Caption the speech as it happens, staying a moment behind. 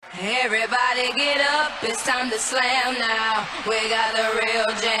Everybody get up, it's time to slam now. We got the real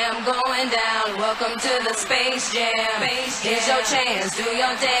jam going down. Welcome to the Space Jam. Here's your chance, do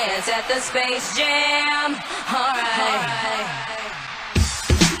your dance at the Space Jam. Alright.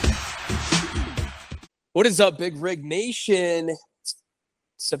 What is up, Big Rig Nation?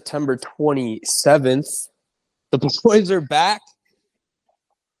 September 27th. The boys are back.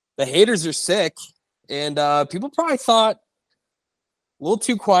 The haters are sick. And people probably thought a little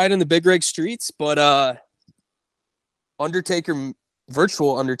too quiet in the Big Rig streets, but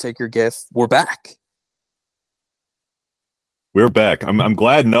virtual Undertaker gif, we're back. We're back. I'm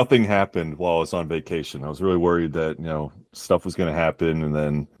glad nothing happened while I was on vacation. I was really worried that, stuff was going to happen and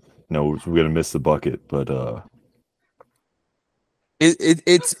then, we're going to miss the bucket. But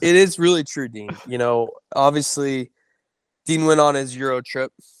it is really true, Dean. Obviously, Dean went on his Euro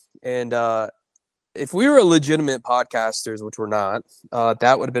trip, and if we were legitimate podcasters, which we're not,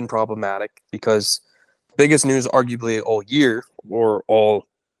 that would have been problematic because the biggest news arguably all year or all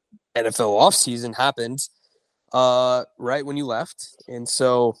NFL offseason happened right when you left. And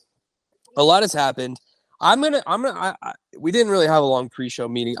so a lot has happened. We didn't really have a long pre-show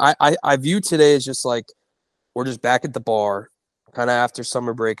meeting. I view today as just like we're just back at the bar kind of after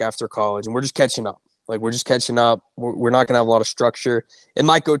summer break, after college, and we're just catching up. We're just catching up. We're not going to have a lot of structure. It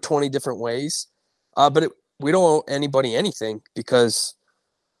might go 20 different ways. But we don't owe anybody anything because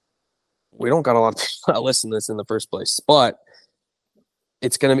we don't got a lot of people that listen to this in the first place. But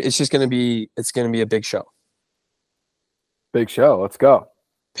it's gonna be a big show. Big show. Let's go.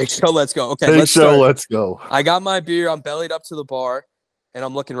 Big show. Let's go. Okay. let's go. I got my beer. I'm bellied up to the bar, and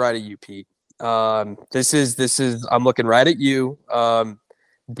I'm looking right at you, Pete. This is. I'm looking right at you.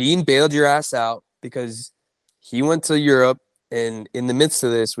 Dean bailed your ass out because he went to Europe, and in the midst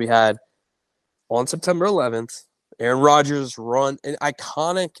of this, we had. On September 11th, Aaron Rodgers run an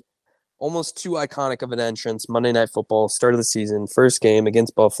iconic, almost too iconic of an entrance, Monday Night Football, start of the season, first game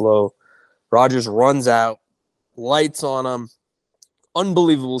against Buffalo. Rodgers runs out, lights on him,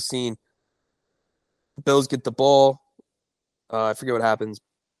 unbelievable scene. Bills get the ball. I forget what happens.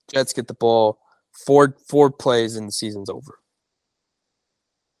 Jets get the ball. Four plays and the season's over.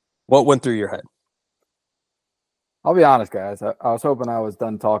 What went through your head? I'll be honest, guys. I was hoping I was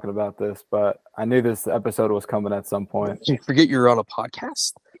done talking about this, but I knew this episode was coming at some point. Did you forget you were on a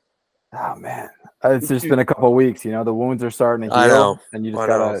podcast? Oh, man. It's just been a couple of weeks. The wounds are starting to heal. I know. And you just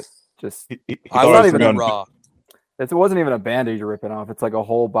got to just – It's not even raw. It wasn't even a Band-Aid you're ripping off. It's like a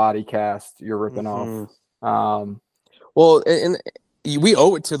whole body cast you're ripping off. Well, and we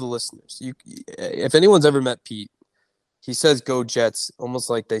owe it to the listeners. If anyone's ever met Pete, he says go Jets almost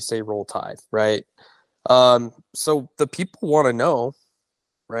like they say roll Tide, right? So the people want to know,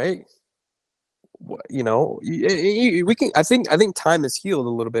 right? We can. I think time has healed a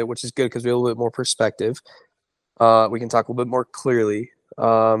little bit, which is good because we have a little bit more perspective. We can talk a little bit more clearly.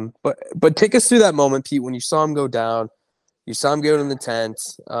 But take us through that moment, Pete, when you saw him go down. You saw him go in the tent.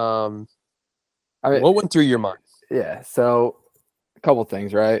 What went through your mind? Yeah. So a couple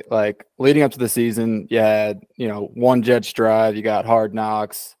things, right? Like leading up to the season, you had one Jets drive. You got Hard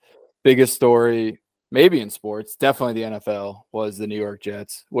Knocks. Biggest story. Maybe in sports, definitely the NFL was the New York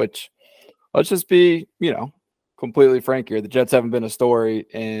Jets, which let's just be, completely frank here. The Jets haven't been a story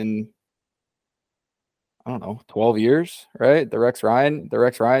in, 12 years, right? The Rex Ryan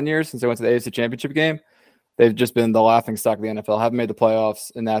years since they went to the AFC Championship game. They've just been the laughing stock of the NFL. Haven't made the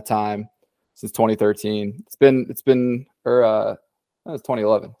playoffs in that time since 2013. It's been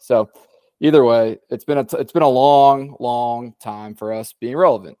 2011. So either way, it's been a long, long time for us being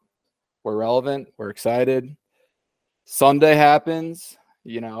relevant. We're relevant. We're excited. Sunday happens,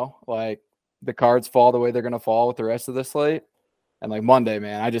 the cards fall the way they're going to fall with the rest of the slate. And Monday,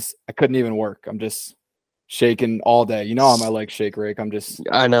 man, I couldn't even work. I'm just shaking all day. How my legs shake, Rick.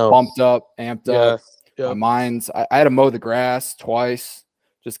 I know. Pumped up, amped up. My mind's, I had to mow the grass twice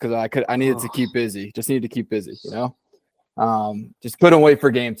just because I needed to keep busy. Just needed to keep busy, just couldn't wait for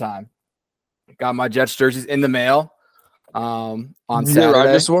game time. Got my Jets jerseys in the mail on Saturday.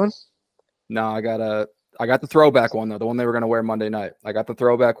 Rodgers one? No, I got the throwback one though, the one they were going to wear Monday night. I got the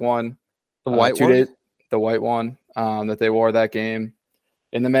throwback one, the white one, the white one that they wore that game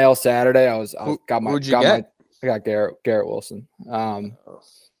in the mail Saturday. I got Garrett Wilson.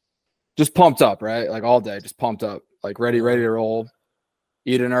 Just pumped up, right? All day, just pumped up, ready to roll.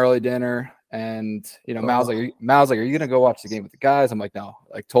 Eat an early dinner, and Mal's like, "Are you gonna go watch the game with the guys?" I'm like, "No."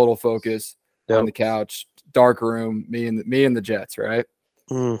 Total focus on the couch, dark room, me and the Jets, right?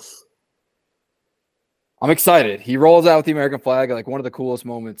 I'm excited. He rolls out with the American flag, one of the coolest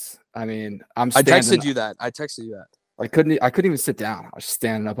moments. I texted you that. I couldn't even sit down. I was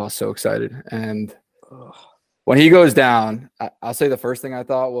standing up. I was so excited. And when he goes down, I'll say the first thing I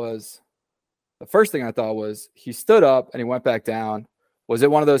thought was he stood up and he went back down. Was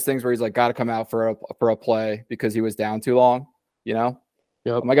it one of those things where he's like got to come out for a play because he was down too long? You know?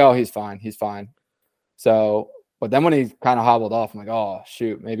 Yep. I'm like, oh, he's fine. He's fine. So, but then when he kind of hobbled off, I'm like, oh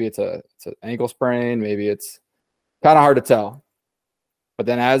shoot, maybe it's an ankle sprain. Maybe it's kind of hard to tell. But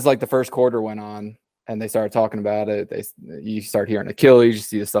then as like the first quarter went on and they started talking about it, you start hearing Achilles, you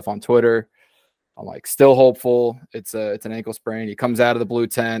see the stuff on Twitter. I'm like, still hopeful. It's an ankle sprain. He comes out of the blue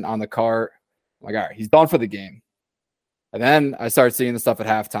tent on the cart. I'm like, all right, he's done for the game. And then I start seeing the stuff at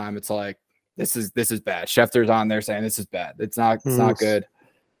halftime. It's like, this is bad. Schefter's on there saying this is bad. It's not good.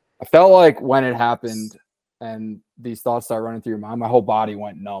 I felt like when it happened and these thoughts start running through your mind, my whole body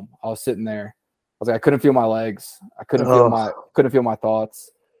went numb. I was sitting there. I was like, I couldn't feel my legs. I couldn't feel my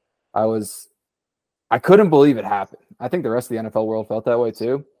thoughts. I couldn't believe it happened. I think the rest of the NFL world felt that way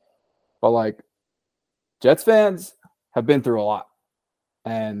too. But like, Jets fans have been through a lot.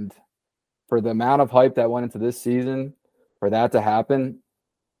 And for the amount of hype that went into this season, for that to happen,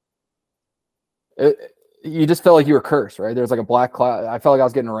 you just felt like you were cursed, right? There's like a black cloud. I felt like I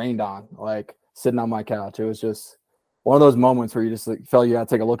was getting rained on, like sitting on my couch. It was just one of those moments where you just like felt you had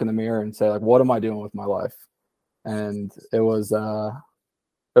to take a look in the mirror and say, like, what am I doing with my life? And it was a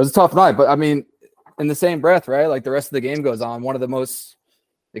tough night. But I mean, in the same breath, right? Like the rest of the game goes on. One of the most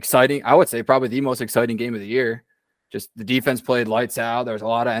exciting, I would say probably the most exciting game of the year. Just the defense played lights out. There was a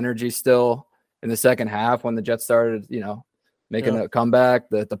lot of energy still in the second half when the Jets started, making a comeback.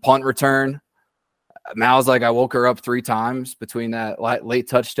 The punt return. Mal's like, I woke her up 3 times between that late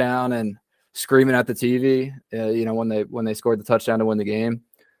touchdown and screaming at the TV, when they scored the touchdown to win the game.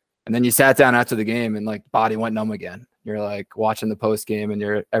 And then you sat down after the game and like body went numb again. You're like watching the post game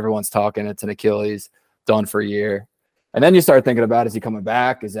and everyone's talking. It's an Achilles, done for a year. And then you start thinking about, is he coming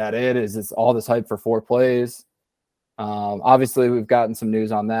back? Is that it? Is this all this hype for 4 plays? Obviously we've gotten some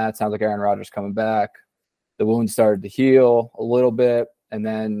news on that. Sounds like Aaron Rodgers coming back. The wound started to heal a little bit. And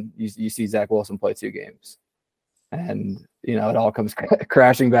then you see Zach Wilson play 2 games. And, it all comes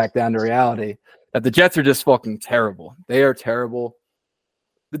crashing back down to reality that the Jets are just fucking terrible. They are terrible.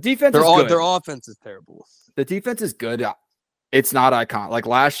 The defense is good. Their offense is terrible. The defense is good. It's not iconic. Like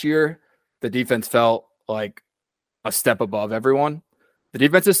last year, the defense felt like a step above everyone. The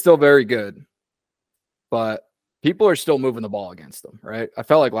defense is still very good, but people are still moving the ball against them, right? I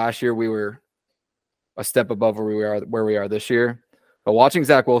felt like last year we were a step above where we are this year. But watching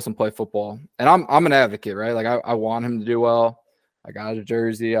Zach Wilson play football, and I'm an advocate, right? Like I want him to do well. I got a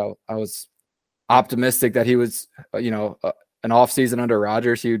jersey. I was optimistic that he was, an off season under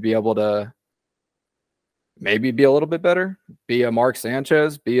Rodgers, he would be able to maybe be a little bit better, be a Mark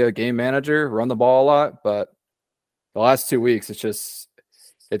Sanchez, be a game manager, run the ball a lot. But the last 2 weeks,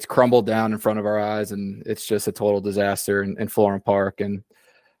 it's crumbled down in front of our eyes, and it's just a total disaster in Florham Park. And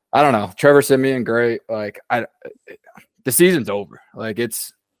I don't know, Trevor Siemian, great. Like the season's over. Like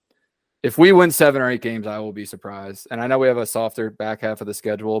if we win 7 or 8 games, I will be surprised. And I know we have a softer back half of the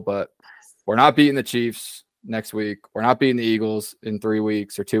schedule, but we're not beating the Chiefs next week. We're not beating the Eagles in 3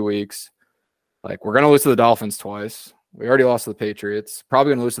 weeks or 2 weeks. Like we're going to lose to the Dolphins twice. We already lost to the Patriots. Probably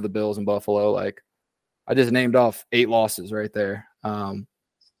going to lose to the Bills in Buffalo. Like I just named off 8 losses right there. And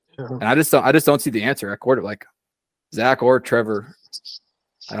I just don't see the answer at quarter. Like Zach or Trevor.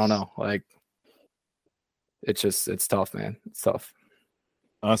 I don't know. Like it's tough, man. It's tough.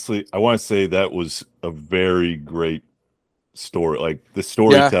 Honestly, I want to say that was a very great story. Like the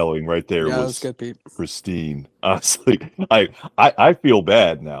storytelling right there was good, Pete. Pristine. Honestly, I feel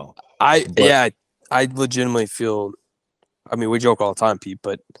bad now. I legitimately feel. I mean, we joke all the time, Pete,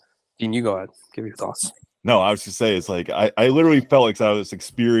 but Dean, you go ahead. Give your thoughts. No, I was just saying, it's like I literally felt like I was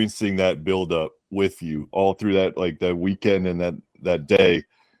experiencing that buildup with you all through that weekend and that day.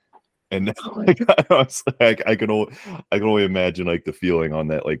 And like I was like, I can only imagine like the feeling on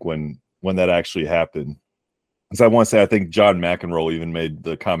that, like when that actually happened. Because I want to say, I think John McEnroe even made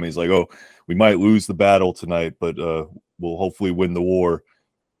the comment. He's like, "Oh, we might lose the battle tonight, but we'll hopefully win the war."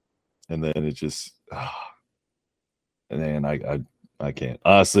 And then it just, and then I can't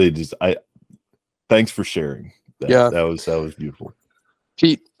honestly just thanks for sharing. That was beautiful,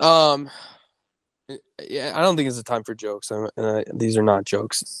 Pete. I don't think it's a time for jokes. These are not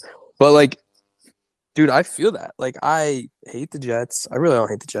jokes. But, like, dude, I feel that. Like, I hate the Jets. I really don't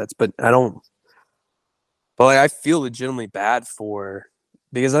hate the Jets, but I don't. But, like, I feel legitimately bad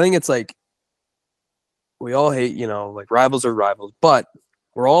because I think it's like we all hate, like, rivals are rivals, but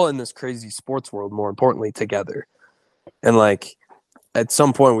we're all in this crazy sports world, more importantly, together. And, like, at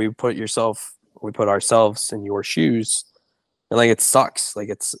some point, we put yourself we put ourselves in your shoes, and like it sucks. Like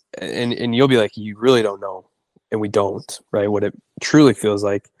it's and you'll be like, you really don't know, and we don't, right? What it truly feels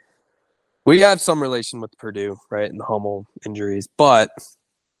like. We have some relation with Purdue, right, and the Hummel injuries, but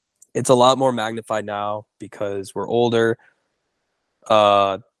it's a lot more magnified now because we're older.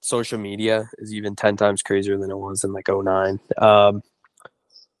 Social media is even 10 times crazier than it was in like 09.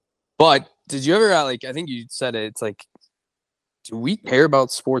 But did you ever I think you said it, it's like, do we care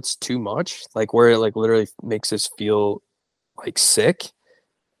about sports too much? Like where it like literally makes us feel like sick?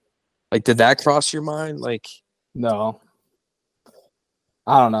 Like did that cross your mind? Like No.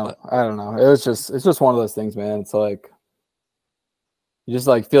 I don't know. It's just one of those things, man. It's like you just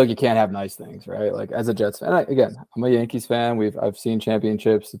like feel like you can't have nice things, right? Like as a Jets fan, again, I'm a Yankees fan. I've seen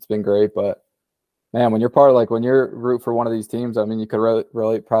championships. It's been great, but man, when you're root for one of these teams, I mean, you could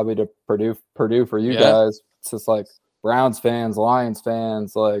relate probably to Purdue for you guys. It's just like Browns fans, Lions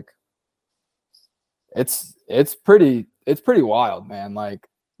fans, like it's pretty wild, man. Like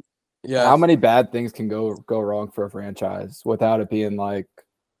how many bad things can go wrong for a franchise without it being like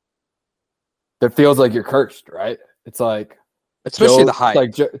it feels like you're cursed, right? It's like especially the hype.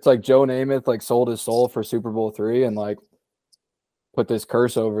 It's like Joe Namath like sold his soul for Super Bowl III and like put this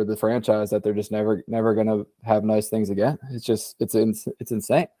curse over the franchise that they're just never gonna have nice things again. It's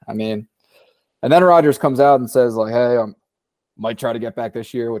insane. I mean, and then Rodgers comes out and says like, "Hey, I might try to get back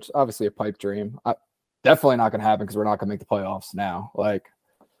this year," which is obviously a pipe dream. Definitely not gonna happen because we're not gonna make the playoffs now. Like,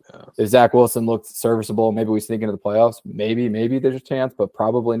 if Zach Wilson looked serviceable, maybe we sneak into the playoffs. Maybe there's a chance, but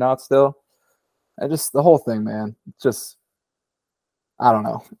probably not still. And just the whole thing, man. Just I don't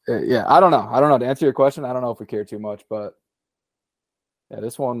know. I don't know. To answer your question, I don't know if we care too much, but yeah,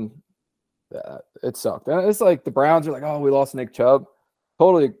 this one, it sucked. And it's like the Browns are like, oh, we lost Nick Chubb.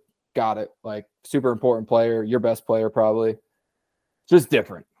 Totally got it. Like super important player, your best player probably. Just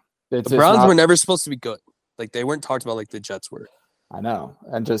different. The Browns were never supposed to be good. Like they weren't talked about like the Jets were. I know.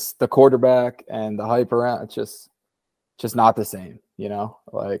 And just the quarterback and the hype around, it's just not the same, you know?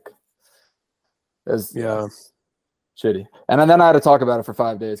 Like it's shitty. And then I had to talk about it for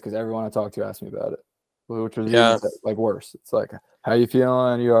 5 days because everyone I talked to asked me about it, which was even, like worse. It's like, how you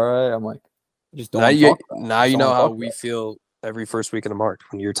feeling? You all right? I'm like, just don't talk about it. Now you know how we feel every first weekend of March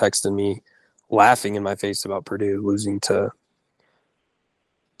when you're texting me laughing in my face about Purdue losing to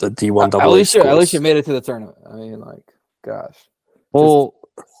the D1 At least you made it to the tournament. I mean, like, gosh. Well,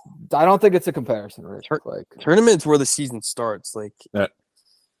 I don't think it's a comparison, Rich. Like tournaments where the season starts, like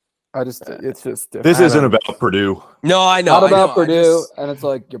it's just different. This isn't about Purdue. No, I know. Not about Purdue, and it's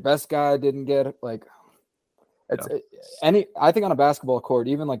like your best guy didn't get like. I think on a basketball court,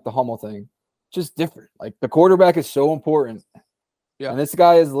 even like the Hummel thing, just different. Like the quarterback is so important. Yeah, and this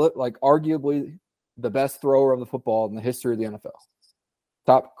guy is like arguably the best thrower of the football in the history of the NFL.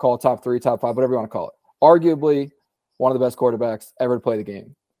 Top 3, top 5, whatever you want to call it. Arguably one of the best quarterbacks ever to play the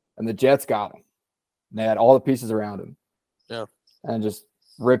game. And the Jets got him. And they had all the pieces around him. Yeah. And just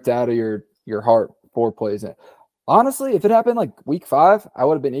ripped out of your heart 4 plays in. Honestly, if it happened like week 5, I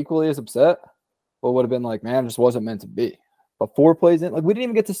would have been equally as upset. But would have been like, man, it just wasn't meant to be. But 4 plays in, like we didn't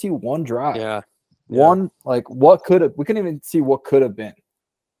even get to see one drive. Yeah. One, like we couldn't even see what could have been.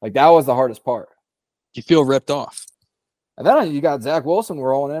 Like that was the hardest part. You feel ripped off. And then you got Zach Wilson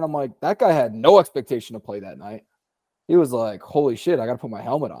rolling in. I'm like, that guy had no expectation to play that night. He was like, holy shit, I got to put my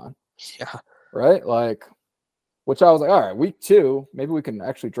helmet on. Yeah. Right? Like, which I was like, all right, week 2, maybe we can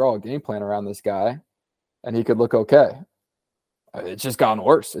actually draw a game plan around this guy and he could look okay. It's just gotten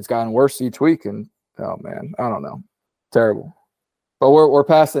worse. It's gotten worse each week. And, oh, man, I don't know. Terrible. But we're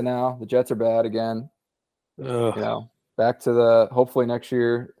past it now. The Jets are bad again. Ugh. You know, back to hopefully next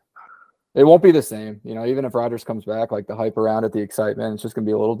year. It won't be the same. You know, even if Rodgers comes back, like the hype around it, the excitement, it's just going to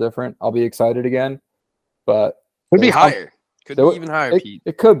be a little different. I'll be excited again. But could be higher. Could be even higher, Pete.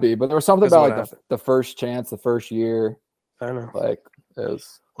 It could be, but there was something about like the first chance, the first year. I don't know. Like it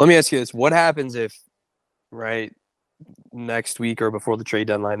was. Let me ask you this: what happens if, right, next week or before the trade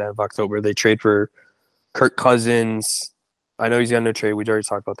deadline of October, they trade for Kirk Cousins? I know he's got no trade. We already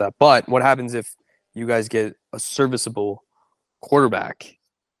talked about that. But what happens if you guys get a serviceable quarterback?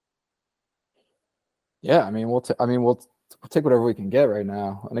 Yeah, I mean, we'll take whatever we can get right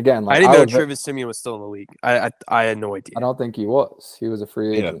now. And again, like, I didn't know Travis Simeon was still in the league. I had no idea. I don't think he was. He was a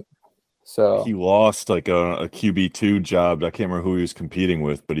free agent. So he lost like a QB2 job. I can't remember who he was competing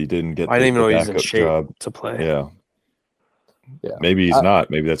with, but he didn't get. I didn't even know he was in backup shape job to play. Yeah. Maybe he's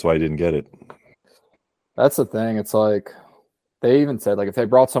not. Maybe that's why he didn't get it. That's the thing. It's like they even said like if they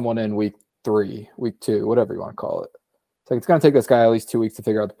brought someone in week 3, week 2, whatever you want to call it. It's like it's going to take this guy at least 2 weeks to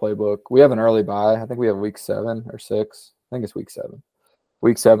figure out the playbook. We have an early bye. I think we have week 7 or 6. I think it's week 7.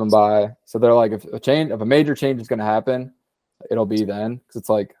 week 7 bye. So they're like, if a major change is going to happen, it'll be then, because it's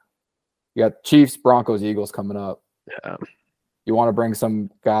like you got Chiefs, Broncos, Eagles coming up. Yeah. You want to bring some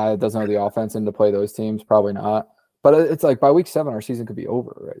guy that doesn't know the offense in to play those teams? Probably not. But it's like by week 7, our season could be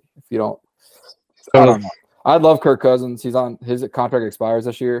over already if you don't. I don't know. I'd love Kirk Cousins. His contract expires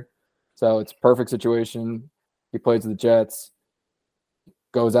this year, so it's a perfect situation. He plays with the Jets,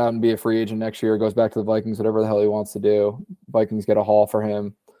 goes out and be a free agent next year, goes back to the Vikings, whatever the hell he wants to do. Vikings get a haul for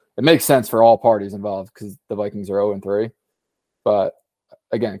him. It makes sense for all parties involved because the Vikings are 0-3. But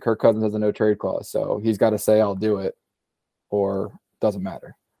again, Kirk Cousins has a no trade clause, so he's got to say I'll do it, or doesn't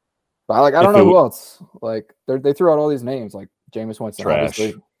matter. But I don't know who else. Like they threw out all these names, like Jameis Winston.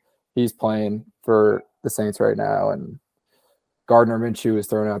 Obviously, he's playing for the Saints right now, and Gardner Minshew is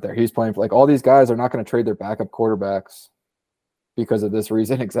thrown out there. He's playing for, like, all these guys are not going to trade their backup quarterbacks because of this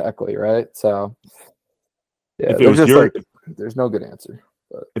reason exactly, right? So yeah, there's no good answer.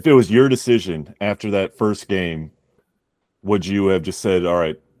 But if it was your decision after that first game, would you have just said, all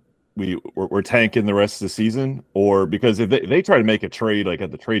right, we're tanking the rest of the season? Or because if they try to make a trade like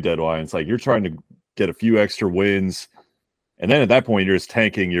at the trade deadline, it's like you're trying to get a few extra wins, and then at that point you're just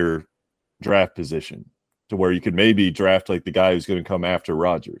tanking your draft position to where you could maybe draft like the guy who's going to come after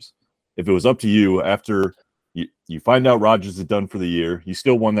Rodgers. If it was up to you after you find out Rodgers is done for the year, you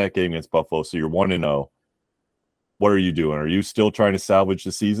still won that game against Buffalo, so you're 1-0. What are you doing? Are you still trying to salvage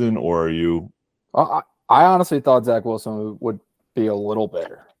the season, or are you? I honestly thought Zach Wilson would be a little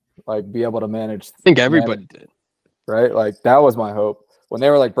better, like be able to manage. I think everybody did, right? Like that was my hope when they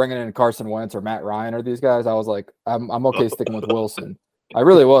were like bringing in Carson Wentz or Matt Ryan or these guys. I was like, I'm okay sticking with Wilson. I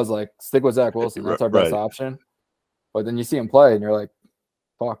really was like, stick with Zach Wilson. That's our best option. But then you see him play, and you're like,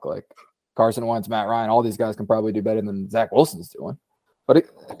 fuck, like Carson Wentz, Matt Ryan, all these guys can probably do better than Zach Wilson's doing. But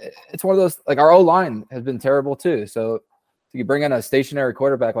it's one of those, like, our O-line has been terrible too. So if you bring in a stationary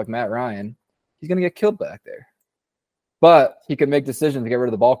quarterback like Matt Ryan, he's going to get killed back there. But he can make decisions to get rid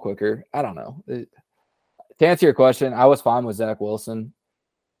of the ball quicker. I don't know. To answer your question, I was fine with Zach Wilson.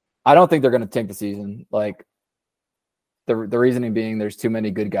 I don't think they're going to tank the season. Like, the reasoning being there's too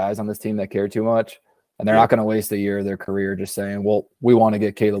many good guys on this team that care too much, and they're not going to waste a year of their career just saying, well, we want to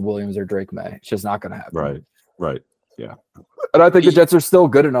get Caleb Williams or Drake May. It's just not going to happen. Right. Yeah. And I think the Jets are still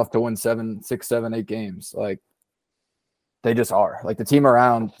good enough to win 6, 7, 8 games. Like, they just are. Like, the team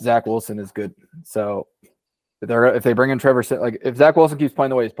around Zach Wilson is good. So if they bring in Trevor, like if Zach Wilson keeps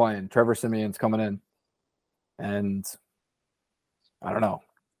playing the way he's playing, Trevor Simeon's coming in, and I don't know.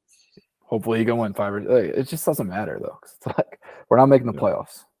 Hopefully he can win 5 or it just doesn't matter though. It's like we're not making the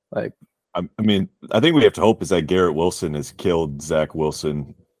playoffs. Like, I mean, I think we have to hope is that Garrett Wilson has killed Zach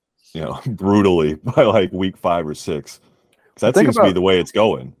Wilson, brutally by like week 5 or 6. That seems to be the way it's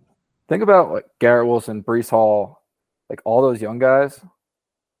going. Think about like Garrett Wilson, Breece Hall, like all those young guys.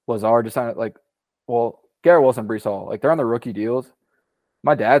 Lazard just sounded like, well, Garrett Wilson, Breece Hall, like they're on the rookie deals.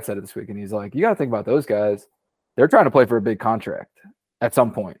 My dad said it this week, and he's like, you got to think about those guys. They're trying to play for a big contract at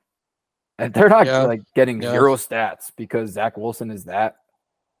some point. And they're not like getting zero stats because Zach Wilson is that.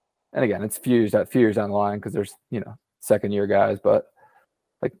 And again, it's few years down the line because there's, second year guys, but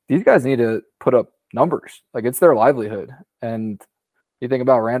like these guys need to put up numbers. Like it's their livelihood. And you think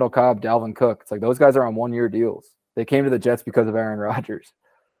about Randall Cobb, Dalvin Cook. It's like those guys are on 1-year deals. They came to the Jets because of Aaron Rodgers.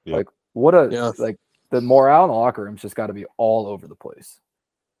 Yeah. Like like the morale in the locker room's just got to be all over the place.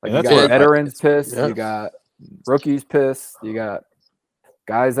 Like you got veterans pissed, you got rookies pissed, you got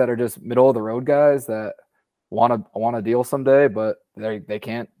guys that are just middle of the road guys that want to deal someday, but they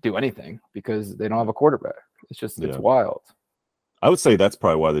can't do anything because they don't have a quarterback. It's just it's wild. I would say that's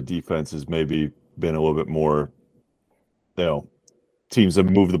probably why the defense has maybe been a little bit more, teams that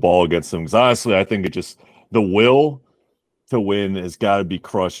move the ball against them. Because honestly, I think it just the will to win has got to be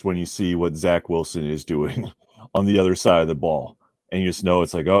crushed when you see what Zach Wilson is doing on the other side of the ball, and you just know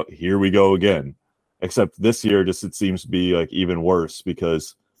it's like, oh, here we go again. Except this year, it seems to be like even worse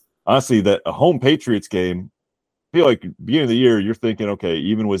because honestly, that a home Patriots game, I feel like beginning of the year, you're thinking, okay,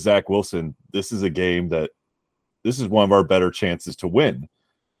 even with Zach Wilson, this is a game that this is one of our better chances to win.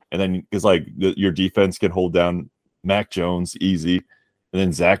 And then because like your defense can hold down Mac Jones easy, and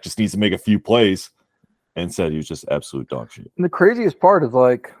then Zach just needs to make a few plays. And instead, he was just absolute dog shit. And the craziest part is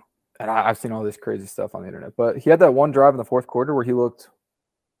like, and I've seen all this crazy stuff on the internet, but he had that one drive in the fourth quarter where he looked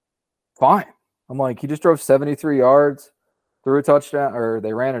fine. I'm like, he just drove 73 yards, threw a touchdown, or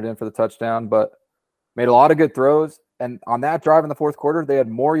they ran it in for the touchdown, but made a lot of good throws. And on that drive in the fourth quarter, they had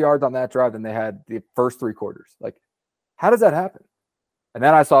more yards on that drive than they had the first 3 quarters. Like, how does that happen? And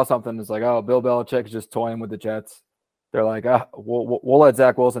then I saw something that's like, oh, Bill Belichick is just toying with the Jets. They're like, we'll let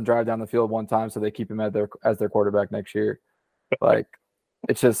Zach Wilson drive down the field one time so they keep him as their quarterback next year. Like,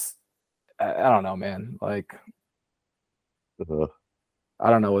 it's just I don't know, man. Like Uh, I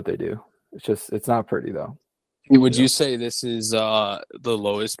don't know what they do. It's not pretty though. Would you say this is the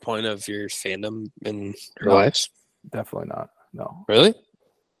lowest point of your fandom in your No. life? Definitely not. No. Really?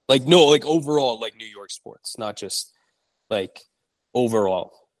 Like no, like overall, like New York sports, not just like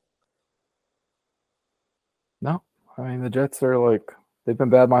overall. No. I mean the Jets are like they've been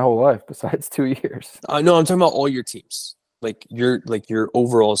bad my whole life besides 2 years. No, I'm talking about all your teams. Like your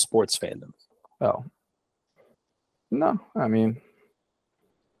overall sports fandom. Oh. No, I mean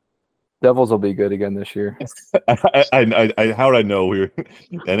Devils will be good again this year. how did I know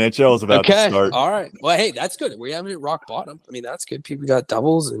NHL is about to start? All right. Well, hey, that's good. We haven't hit rock bottom. I mean, that's good. People got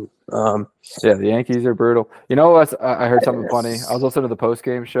doubles and yeah, the Yankees are brutal. You know what? I heard something funny. I was listening to the post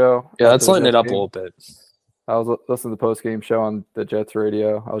game show. yeah, let's after the lighten it Jets up a game. little bit. I was listening to the post game show on the Jets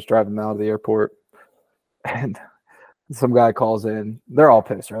radio. I was driving them out of the airport, and some guy calls in. They're all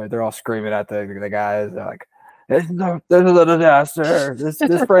pissed, right? They're all screaming at the guys. They're like, "This is a disaster.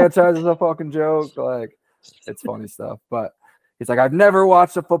 This franchise is a fucking joke." Like, it's funny stuff. But he's like, "I've never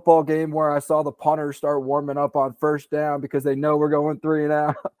watched a football game where I saw the punters start warming up on first down because they know we're going 3 and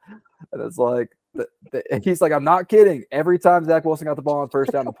out." And it's like, he's like, "I'm not kidding. Every time Zach Wilson got the ball on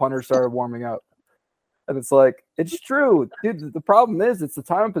first down, the punters started warming up." And it's like, it's true, dude. The problem is it's the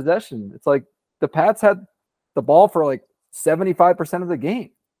time of possession. It's like the Pats had the ball for like 75% of the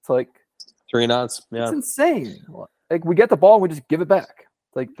game. It's like 3 and outs. Yeah. it's insane. Like we get the ball and we just give it back.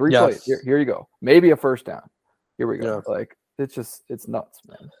 It's like 3 Yeah. plays. Here you go. Maybe a first down. Here we go. Yeah. Like it's nuts,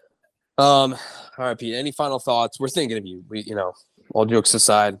 man. All right, Pete. Any final thoughts? We're thinking of you. We, all jokes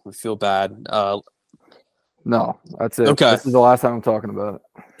aside, we feel bad. No, that's it. Okay. This is the last time I'm talking about it.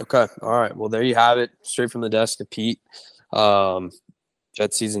 Okay. All right. Well, there you have it. Straight from the desk of Pete.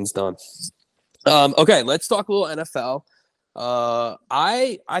 Jet season's done. Okay. Let's talk a little NFL.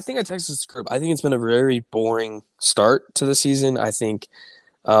 I think I texted this group. I think it's been a very boring start to the season. I think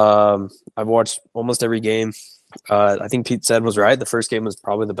I've watched almost every game. I think Pete said was right. The first game was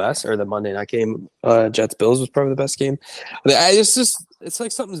probably the best, or the Monday night game, Jets Bills was probably the best game. It's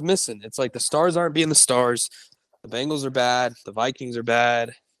like something's missing. It's like the stars aren't being the stars. The Bengals are bad. The Vikings are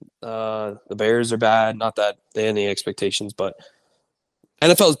bad. The Bears are bad. Not that they had any expectations, but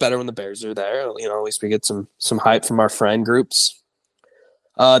NFL is better when the Bears are there. At least we get some hype from our friend groups.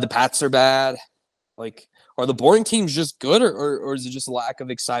 The Pats are bad. Like, are the boring teams just good, or is it just a lack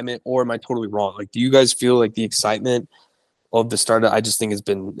of excitement, or am I totally wrong? Like, do you guys feel like the excitement of the start? I just think it's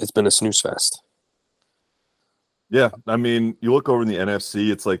been a snooze fest. Yeah, I mean, you look over in the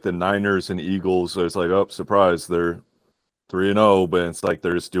NFC, it's like the Niners and Eagles. So it's like, oh, surprise, they're 3-0, but it's like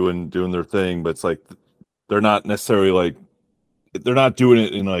they're just doing their thing. But it's like they're not necessarily like they're not doing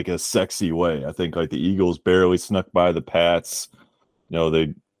it in like a sexy way. I think like the Eagles barely snuck by the Pats.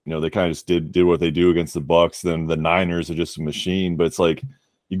 They kind of just did what they do against the Bucks. Then the Niners are just a machine. But it's like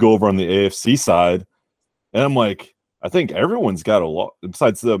you go over on the AFC side, and I'm like, I think everyone's got a lot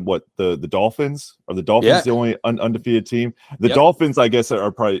besides the Dolphins. Are the Dolphins the only undefeated team? The Dolphins, I guess,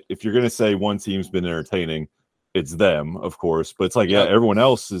 are probably, if you're going to say one team's been entertaining, it's them, of course. But it's like, everyone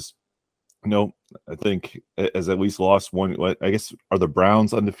else is, I think has at least lost one. I guess, are the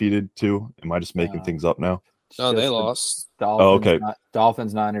Browns undefeated too? Am I just making things up now? No, they lost. Dolphins, okay.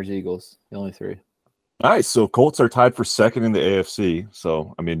 Dolphins, Niners, Eagles, the only 3. Nice. So Colts are tied for second in the AFC.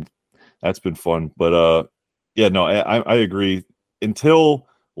 So, I mean, that's been fun. But, I agree. Until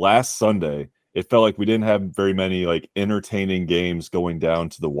last Sunday, it felt like we didn't have very many like entertaining games going down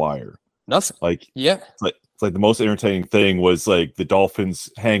to the wire. Nothing. It's like the most entertaining thing was like the Dolphins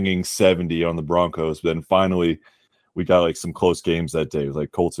hanging 70 on the Broncos. But then finally, we got like some close games that day. It was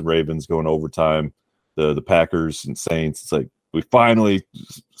like Colts and Ravens going overtime, the Packers and Saints. It's like we finally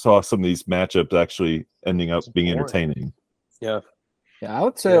saw some of these matchups actually ending up being entertaining. Yeah. Yeah, I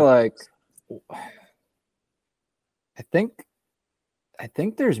would say like. I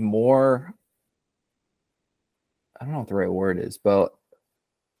think there's more. I don't know what the right word is, but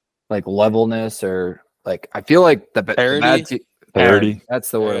like levelness or like I feel like the parity. Parity. That's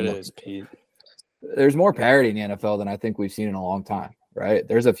the word. It is, Pete. There's more parity in the NFL than I think we've seen in a long time. Right?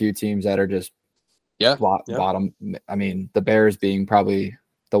 There's a few teams that are just bottom. I mean, the Bears being probably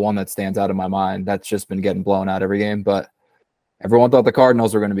the one that stands out in my mind. That's just been getting blown out every game. But everyone thought the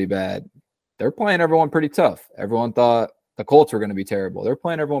Cardinals were going to be bad. They're playing everyone pretty tough. Everyone thought the Colts were going to be terrible. They're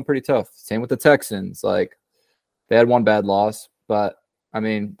playing everyone pretty tough. Same with the Texans. Like they had one bad loss, but I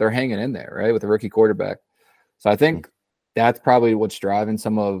mean, they're hanging in there, right? With a rookie quarterback. So I think that's probably what's driving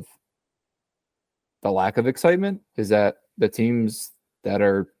some of the lack of excitement is that the teams that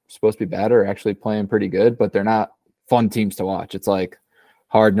are supposed to be bad are actually playing pretty good, but they're not fun teams to watch. It's like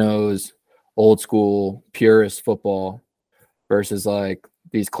hard nose, old school, purist football versus like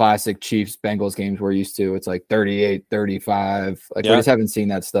these classic Chiefs Bengals games we're used to. It's like 38-35. Like we just haven't seen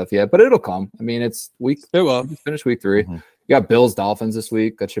that stuff yet, but it'll come. I mean, it will. We finished week 3. Mhm. You got Bills Dolphins this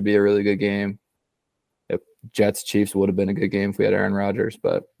week. That should be a really good game. Jets Chiefs would have been a good game if we had Aaron Rodgers,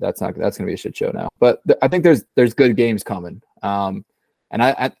 but that's going to be a shit show now. But I think there's good games coming. And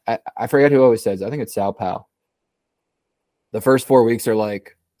I forget who always says, I think it's Sal Powell. The first 4 weeks are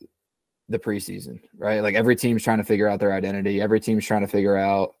like the preseason, right? Like every team's trying to figure out their identity. Every team's trying to figure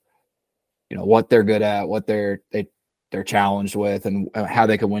out, what they're good at, what they're challenged with, and how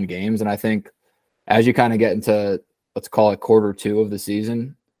they can win games. And I think as you kind of get into, let's call it quarter 2 of the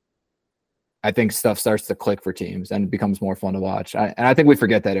season, I think stuff starts to click for teams and it becomes more fun to watch. And I think we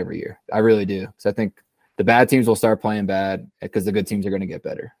forget that every year. I really do. So I think the bad teams will start playing bad because the good teams are going to get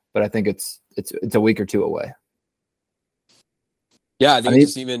better. But I think it's a week or 2 away. Yeah, I think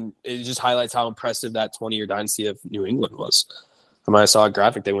it just highlights how impressive that 20-year dynasty of New England was. I saw a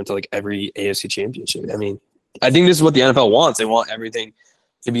graphic. They went to like every AFC championship. I mean, I think this is what the NFL wants. They want everything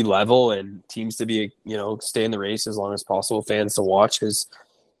to be level and teams to be, stay in the race as long as possible, fans to watch.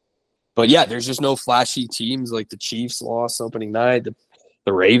 But yeah, there's just no flashy teams like the Chiefs lost opening night.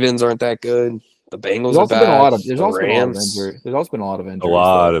 The Ravens aren't that good. The Bengals are bad. There's also been a lot of injuries. There's also been a lot of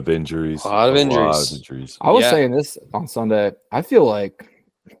injuries. A lot of injuries. I was saying this on Sunday. I feel like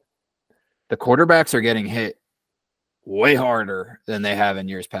the quarterbacks are getting hit way harder than they have in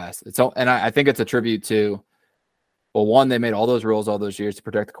years past. And I think it's a tribute to, well, one, they made all those rules all those years to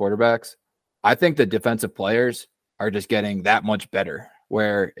protect the quarterbacks. I think the defensive players are just getting that much better,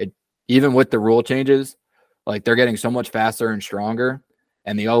 where even with the rule changes, like they're getting so much faster and stronger,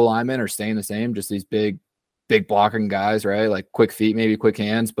 and the O linemen are staying the same, just these big blocking guys, right? Like quick feet, maybe quick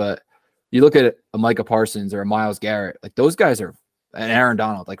hands. But you look at a Micah Parsons or a Myles Garrett, like those guys are, and Aaron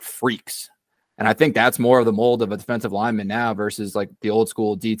Donald, like freaks. And I think that's more of the mold of a defensive lineman now versus like the old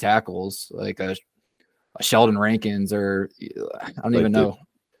school D tackles, like a Sheldon Rankins, or I don't even know.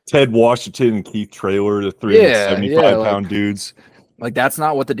 Ted Washington and Keith Traylor, the 375-pound dudes. Like that's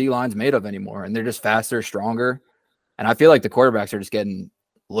not what the D line's made of anymore. And they're just faster, stronger. And I feel like the quarterbacks are just getting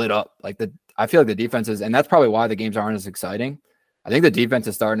lit up. I feel like the defenses, and that's probably why the games aren't as exciting. I think the defense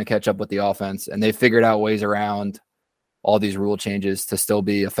is starting to catch up with the offense, and they figured out ways around all these rule changes to still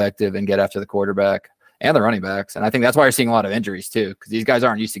be effective and get after the quarterback and the running backs. And I think that's why you're seeing a lot of injuries too, because these guys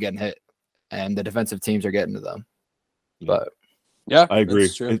aren't used to getting hit, and the defensive teams are getting to them. But yeah, I agree.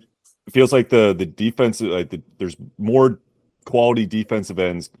 It feels like the defense, there's more quality defensive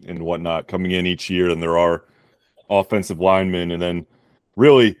ends and whatnot coming in each year than there are offensive linemen. And then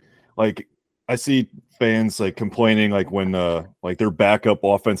really, like, I see fans like complaining like when like their backup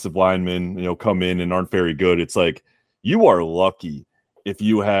offensive linemen come in and aren't very good. It's like, you are lucky if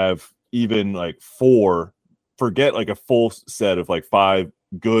you have even like 4, forget like a full set of like 5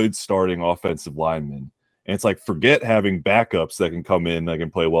 good starting offensive linemen. And it's like, forget having backups that can come in that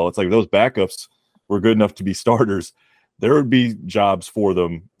can play well. It's like those backups were good enough to be starters. There would be jobs for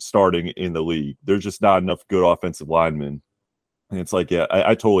them starting in the league. There's just not enough good offensive linemen. And it's like, yeah,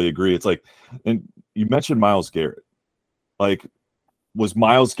 I totally agree. It's like, and you mentioned Myles Garrett. Like, was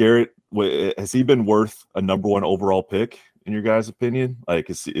Myles Garrett, has he been worth a number 1 overall pick in your guys' opinion? Like,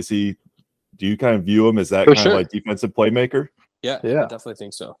 is he, do you kind of view him as that kind of like defensive playmaker? Yeah, I definitely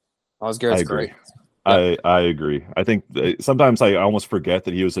think so. Myles Garrett's great. I agree. I think sometimes I almost forget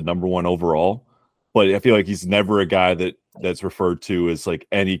that he was a number 1 overall, but I feel like he's never a guy that's referred to as like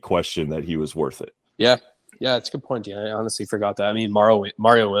any question that he was worth it. Yeah. Yeah, it's a good point. Yeah, I honestly forgot that. I mean,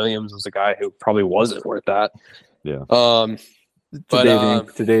 Mario Williams was a guy who probably wasn't worth that. Yeah. Jadeveon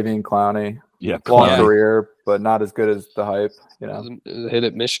Clowney. Yeah. Long career, but not as good as the hype. Hit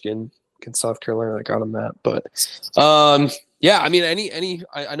at Michigan against South Carolina. I got him that. But yeah, I mean, I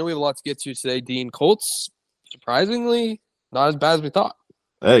know we have a lot to get to today. Dean, Colts, surprisingly, not as bad as we thought.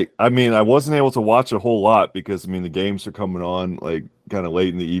 Hey, I mean, I wasn't able to watch a whole lot because, I mean, the games are coming on like kind of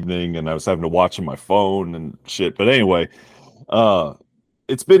late in the evening, and I was having to watch on my phone and shit. But anyway,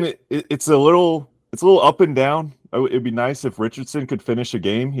 it's a little up and down. It'd be nice if Richardson could finish a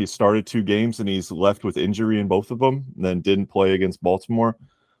game. He started 2 games and he's left with injury in both of them, and then didn't play against Baltimore.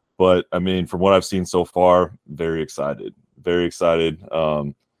 But I mean, from what I've seen so far, very excited. Very excited.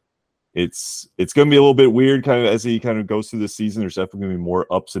 It's going to be a little bit weird kind of as he kind of goes through the season. There's definitely going to be more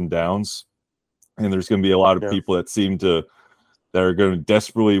ups and downs, and there's going to be a lot of people that are going to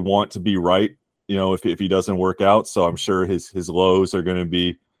desperately want to be right, if he doesn't work out. So I'm sure his lows are going to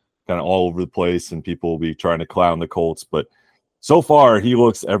be kind of all over the place, and people will be trying to clown the Colts. But so far, he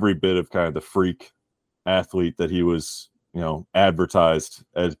looks every bit of kind of the freak athlete that he was advertised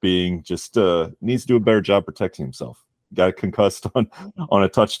as being just needs to do a better job protecting himself. Got concussed on a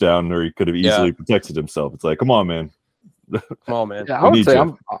touchdown, or he could have easily protected himself. It's like, come on, man. Come on, man. Yeah, I would say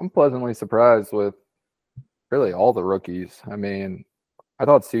I'm pleasantly surprised with really all the rookies. I mean, I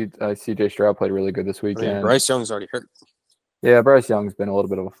thought CJ Stroud played really good this weekend. Bryce Young's already hurt. Yeah, Bryce Young's been a little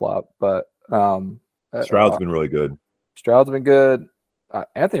bit of a flop, but Stroud's been really good. Stroud's been good.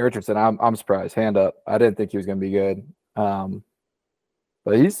 Anthony Richardson, I'm surprised. Hand up. I didn't think he was going to be good. But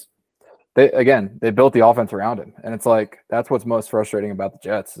they built the offense around him, and it's like that's what's most frustrating about the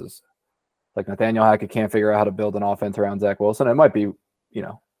Jets is like Nathaniel Hackett can't figure out how to build an offense around Zach Wilson. It might be,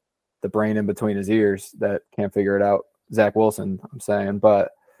 the brain in between his ears that can't figure it out. Zach Wilson, I'm saying,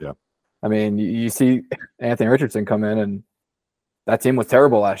 but yeah, I mean, you see Anthony Richardson come in, and that team was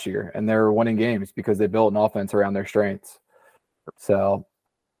terrible last year, and they're winning games because they built an offense around their strengths. So,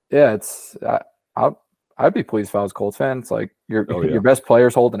 yeah, I'd be pleased if I was a Colts fan. It's like your best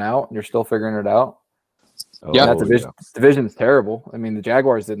player's holding out, and you're still figuring it out. That division's terrible. I mean, the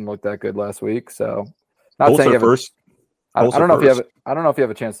Jaguars didn't look that good last week, so not Colts saying first. I don't know if you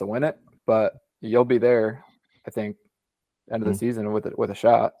have a chance to win it, but you'll be there. I think end of the season with a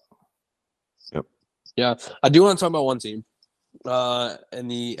shot. Yep. Yeah, I do want to talk about one team in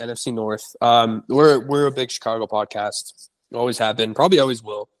the NFC North. We're a big Chicago podcast. Always have been, probably always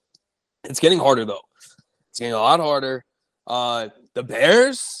will. It's getting harder though. It's getting a lot harder. The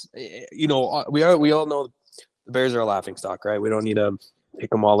Bears, we all know the Bears are a laughingstock, right? We don't need to pick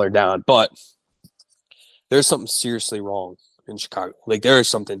them all down, but there's something seriously wrong in Chicago. Like there is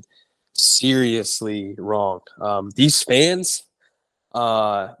something seriously wrong. These fans,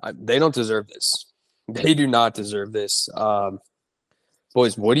 they don't deserve this. They do not deserve this.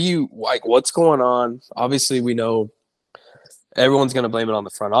 Boys, what's going on? Obviously, we know everyone's going to blame it on the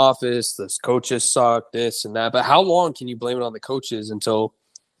front office. The coaches suck, this and that. But how long can you blame it on the coaches until,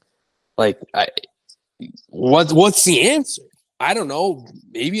 what's the answer? I don't know.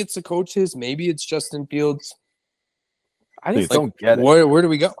 Maybe it's the coaches. Maybe it's Justin Fields. I just don't get it. Where do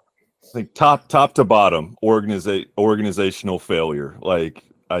we go? Like top to bottom, organizational failure. Like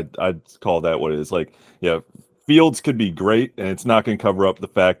I'd call that what it is. Like, yeah, Fields could be great, and it's not going to cover up the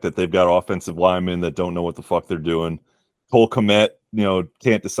fact that they've got offensive linemen that don't know what the fuck they're doing. Cole Kmet,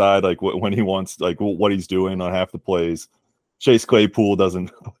 can't decide when he wants, what he's doing on half the plays. Chase Claypool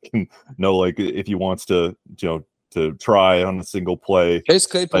doesn't fucking know if he wants to try on a single play. Chase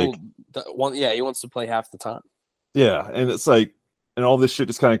Claypool, he wants to play half the time. Yeah, and it's and all this shit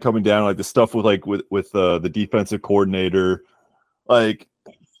is kind of coming down, the stuff with the defensive coordinator.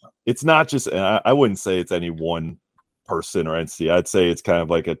 It's not just, and I wouldn't say it's any one person or entity. I'd say it's kind of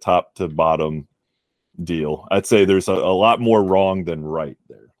like a top to bottom deal. I'd say there's a lot more wrong than right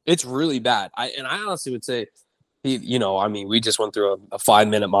there. It's really bad. I honestly would say, we just went through a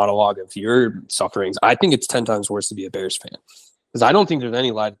 5-minute monologue of your sufferings. I think it's 10 times worse to be a Bears fan because I don't think there's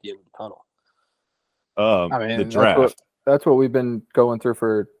any light at the end of the tunnel. The draft. That's what we've been going through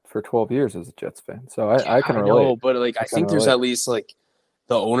for 12 years as a Jets fan. So I can relate. Know, but I think there's at least the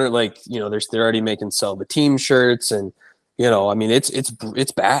owner, they're already making sell the team shirts and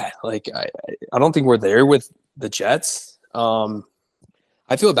it's bad. I don't think we're there with the Jets.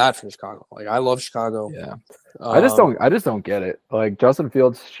 I feel bad for Chicago. I love Chicago. Yeah. I just don't get it. Justin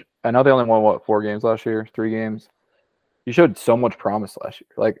Fields, I know they only won 4 games last year, 3 games. He showed so much promise last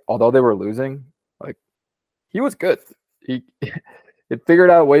year. Although they were losing, he was good. He figured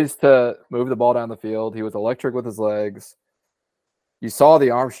out ways to move the ball down the field. He was electric with his legs. You saw the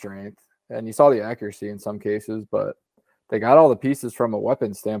arm strength and you saw the accuracy in some cases, but they got all the pieces from a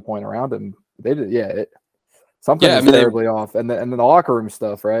weapon standpoint around him. They did, something is terribly off. And then the locker room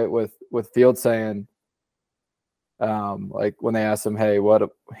stuff, right? With Fields saying, when they asked him, hey,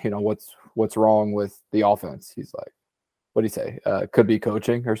 what's wrong with the offense? He's like, what do you say? Could be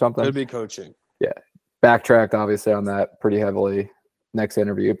coaching or something. Could be coaching. Yeah. Backtracked obviously on that pretty heavily next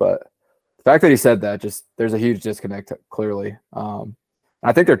interview, but the fact that he said that, there's a huge disconnect clearly.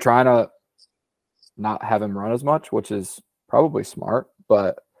 I think they're trying to not have him run as much, which is probably smart,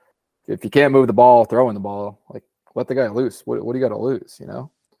 but if you can't move the ball, throwing the ball, let the guy loose. What do you got to lose,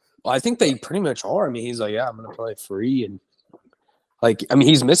 Well, I think they pretty much are. He's like, yeah, I'm going to play free. And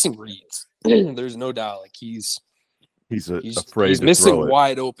he's missing reads. There's no doubt. He's afraid he's to missing throw it.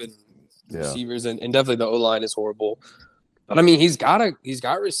 wide open receivers, and definitely the O-line is horrible. But he's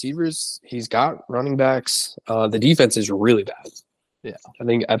got receivers, he's got running backs. The defense is really bad. Yeah, I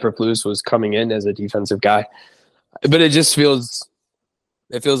think Eberflus was coming in as a defensive guy, but it feels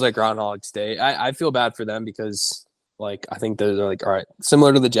like Groundhog's Day. I feel bad for them because I think they're all right,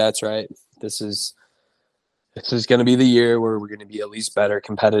 similar to the Jets, right? This is this is going to be the year where we're going to be at least better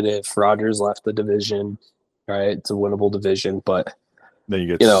competitive. Rodgers left the division, right? It's a winnable division, but then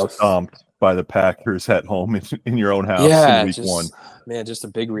you get stomped by the Packers at home in your own house in week 1. Man, just a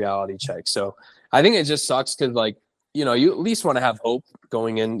big reality check. So I think it just sucks because, like, you at least want to have hope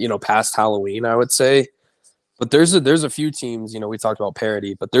going in, past Halloween, I would say. But there's a few teams, we talked about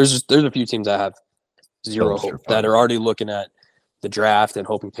parity, but there's a few teams that have zero hope that are already looking at the draft and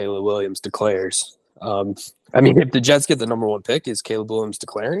hoping Caleb Williams declares. I mean, if the Jets get the number 1 pick, is Caleb Williams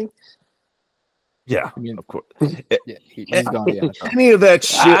declaring? Yeah, I mean, of course. He's gone to the NFL. Any of that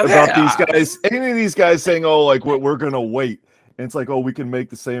shit about these guys, any of these guys saying, oh, like, we're going to wait. And it's like, oh, we can make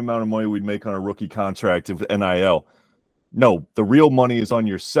the same amount of money we'd make on a rookie contract of NIL. No, the real money is on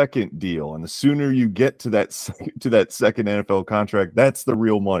your second deal. And the sooner you get to that second NFL contract, that's the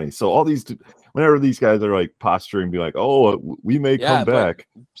real money. So all these, whenever these guys are like posturing, be like, oh, we may come back.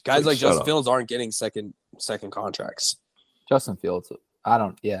 Guys like Justin Fields aren't getting second contracts. Justin Fields,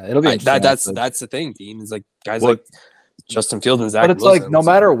 it'll be that's the thing, Dean. Is like guys like Justin Fields and Zach. But it's Wilson, like no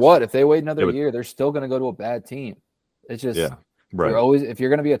matter what, if they wait another year, they're still going to go to a bad team. It's just right. If you're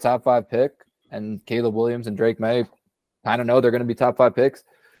going to be a top 5 pick, and Caleb Williams and Drake May kind of know they're going to be top 5 picks,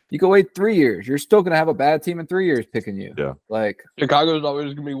 you can wait 3 years. You're still going to have a bad team in 3 years picking you. Yeah, like Chicago's always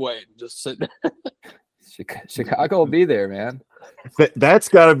going to be waiting, just sitting. Chicago will be there, man. That's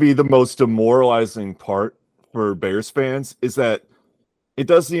got to be the most demoralizing part for Bears fans, is that it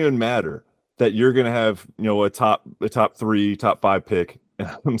doesn't even matter that you're going to have, a top 3, top 5 pick.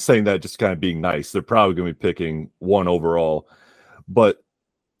 I'm saying that just kind of being nice. They're probably going to be picking 1 overall, but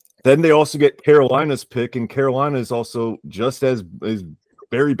then they also get Carolina's pick, and Carolina is also just as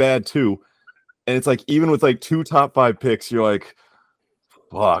very bad too. And it's like, even with like 2 top 5 picks, you're like,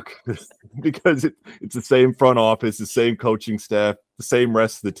 fuck, because it's the same front office, the same coaching staff, the same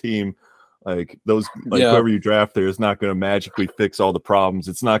rest of the team. Like whoever you draft there is not going to magically fix all the problems.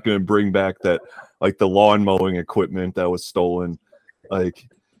 It's not going to bring back that, like, the lawn mowing equipment that was stolen. Like,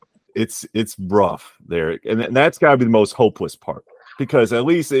 it's rough there, and that's got to be the most hopeless part, because at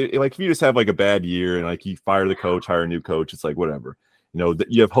least like if you just have like a bad year and like you fire the coach, hire a new coach, it's like whatever,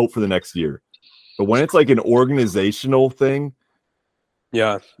 you have hope for the next year. But when it's like an organizational thing,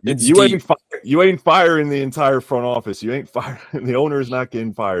 you ain't firing the entire front office. You ain't firing. The owner is not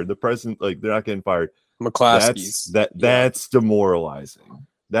getting fired. The president, like, they're not getting fired. McClaskey's. That's demoralizing.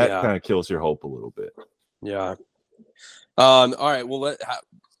 That kind of kills your hope a little bit. Yeah. All right. Well,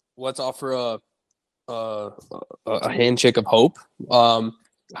 let's offer a handshake of hope.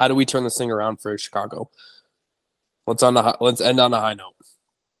 How do we turn this thing around for Chicago? Let's end on a high note.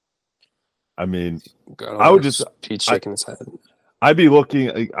 I mean, I would just Pete's shaking his head. I'd be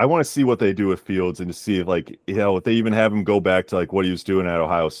looking. I want to see what they do with Fields, and to see if, like, if they even have him go back to like what he was doing at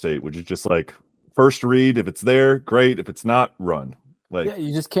Ohio State, which is just like first read. If it's there, great. If it's not, run. Like,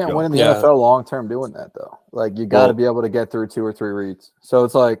 you just can't win in the NFL long term doing that, though. Like, you got to be able to get through 2 or 3 reads. So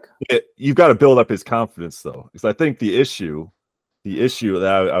it's like you've got to build up his confidence, though, because I think the issue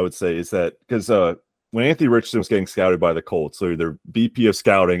that I would say is that because when Anthony Richardson was getting scouted by the Colts, so their VP of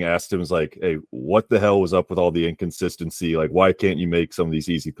scouting asked him, was like, hey, what the hell was up with all the inconsistency? Like, why can't you make some of these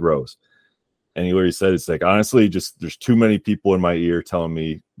easy throws? And he literally said, it's like, honestly, just there's too many people in my ear telling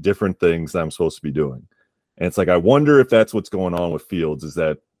me different things that I'm supposed to be doing. And it's like, I wonder if that's what's going on with Fields, is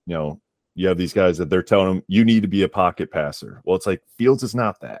that, you have these guys that they're telling him, you need to be a pocket passer. Well, it's like, Fields is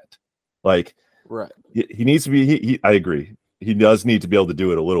not that. Like, right. He needs to be, I agree. He does need to be able to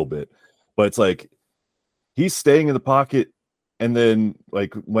do it a little bit. But it's like, he's staying in the pocket, and then,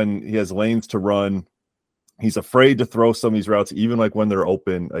 like, when he has lanes to run, he's afraid to throw some of these routes, even like when they're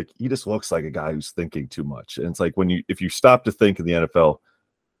open. Like, he just looks like a guy who's thinking too much. And it's like, if you stop to think in the NFL,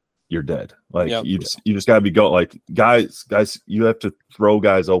 you're dead. Like, you just got to be going. Like, guys, you have to throw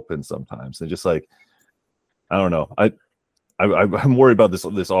guys open sometimes. And just like, I don't know. I'm worried about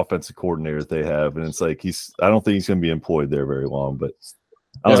this offensive coordinator that they have, and it's like I don't think he's going to be employed there very long. But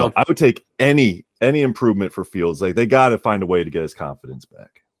I don't know. I would take any improvement for Fields. Like, they got to find a way to get his confidence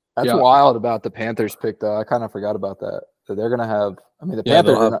back. That's wild about the Panthers pick, though. I kind of forgot about that. So they're going to have. I mean, the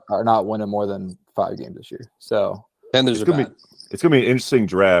Panthers are not winning more than 5 games this year. So Panthers are bad. It's going to be an interesting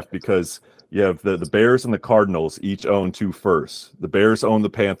draft, because you have the Bears and the Cardinals each own 2 firsts. The Bears own the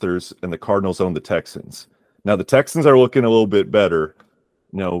Panthers, and the Cardinals own the Texans. Now, the Texans are looking a little bit better,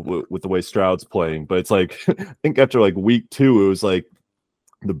 with the way Stroud's playing. But it's like, I think after like week 2, it was like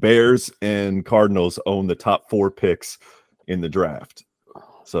the Bears and Cardinals own the top 4 picks in the draft.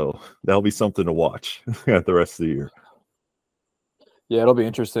 So that'll be something to watch at the rest of the year. Yeah, it'll be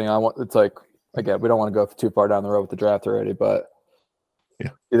interesting. It's like, again, we don't want to go too far down the road with the draft already, but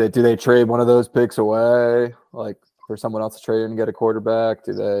Do they trade one of those picks away, like for someone else to trade and get a quarterback?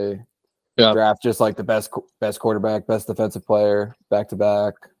 Do they draft just like the best quarterback, best defensive player, back to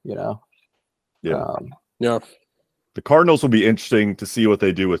back? Yeah. Yeah. The Cardinals will be interesting to see what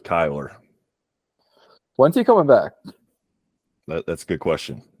they do with Kyler. When's he coming back? That's a good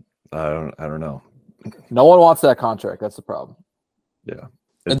question. I don't know. No one wants that contract. That's the problem. Yeah.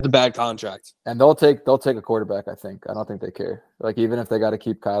 It's a bad contract. And they'll take a quarterback, I think. I don't think they care. Like, even if they got to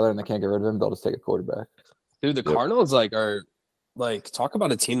keep Kyler and they can't get rid of him, they'll just take a quarterback. Dude, the Cardinals are talk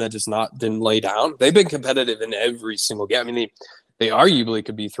about a team that just didn't lay down. They've been competitive in every single game. I mean, they arguably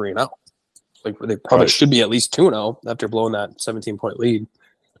could be 3-0. Like, they probably should be at least 2-0 after blowing that 17-point lead.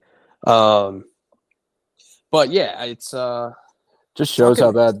 But yeah, it's just shows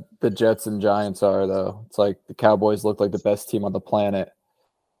how bad the Jets and Giants are, though. It's like the Cowboys look like the best team on the planet,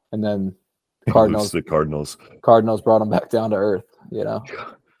 and then Cardinals brought them back down to earth.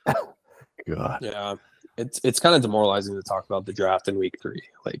 God. Yeah, it's kind of demoralizing to talk about the draft in week 3.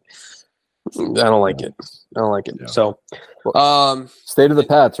 Like, I don't like it. Yeah. So, state of the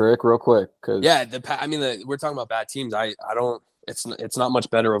Pats, Rick, real quick. Yeah, we're talking about bad teams. I don't. It's not much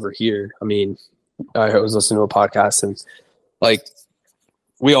better over here. I mean, I was listening to a podcast and like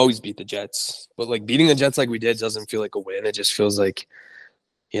we always beat the Jets, but like beating the Jets like we did doesn't feel like a win. It just feels like,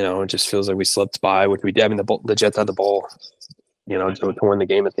 we slipped by what we did. I mean, the Jets had the ball, to win the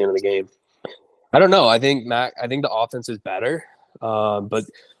game at the end of the game. I don't know. I think the offense is better, but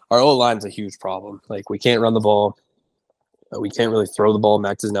our O-line's a huge problem. Like, we can't run the ball. We can't really throw the ball.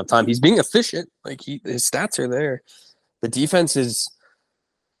 Mac doesn't have time. He's being efficient. Like, his stats are there. The defense is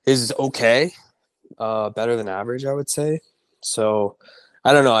okay, better than average, I would say. So,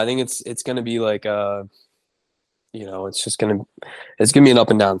 I don't know. I think it's going to be like it's going to be an up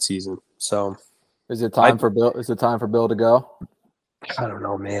and down season. So, is it time for Bill? Is it time for Bill to go? I don't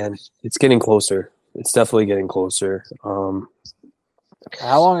know, man. It's getting closer. It's definitely getting closer.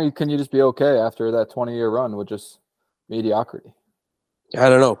 How long can you just be okay after that 20-year run with just mediocrity? I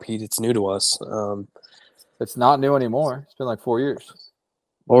don't know, Pete. It's new to us. It's not new anymore. It's been like 4 years.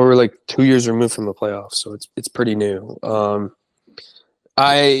 Well, we're like 2 years removed from the playoffs, so it's pretty new.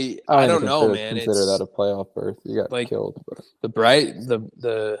 I don't know, man. Consider that a playoff berth. You got killed.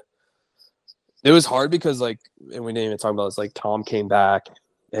 But. It was hard because, like, and we didn't even talk about this, like, Tom came back,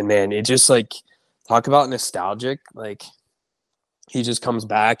 and, man, it just, like, talk about nostalgic. Like, he just comes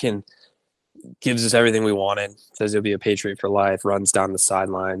back and gives us everything we wanted, says he'll be a Patriot for life, runs down the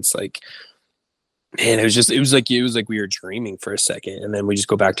sidelines. Like, man, it was like we were dreaming for a second, and then we just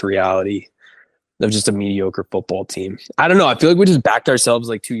go back to reality of just a mediocre football team. I don't know. I feel like we just backed ourselves,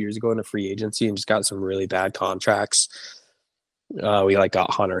 like, 2 years ago in a free agency and just got some really bad contracts. We, like, got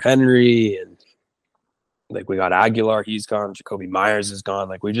Hunter Henry and, like, we got Aguilar, he's gone. Jacoby Myers is gone.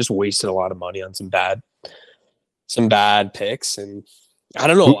 Like, we just wasted a lot of money on some bad picks. And I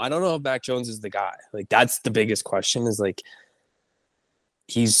don't know. I don't know if Mac Jones is the guy. Like, that's the biggest question is, like,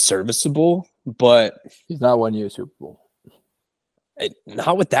 he's serviceable, but he's not won you a Super Bowl.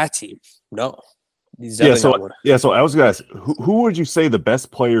 Not with that team. No. So I was going to ask, who would you say the best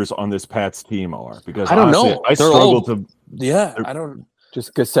players on this Pats team are? Because I don't know. I struggle to. Yeah, I don't.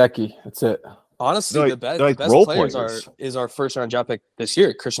 Just Gesicki. That's it. Honestly, the best players is our first round draft pick this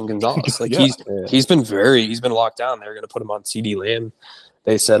year, Christian Gonzalez. Like, he's been locked down. They're going to put him on CD Lamb,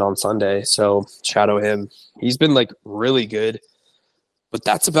 they said on Sunday. So shadow him. He's been, like, really good. But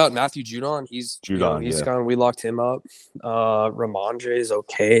that's about Matthew Judon. He's gone. We locked him up. Ramondre is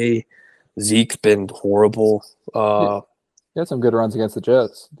okay. Zeke's been horrible. He had some good runs against the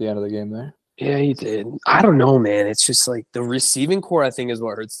Jets at the end of the game there. Yeah, he did. I don't know, man. It's just like the receiving core, I think, is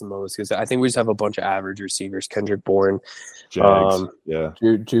what hurts the most because I think we just have a bunch of average receivers. Kendrick Bourne. Juju.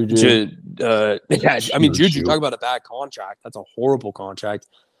 Juju, talk about a bad contract. That's a horrible contract.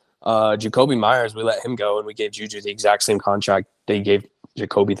 Jacoby Myers, we let him go, and we gave Juju the exact same contract they gave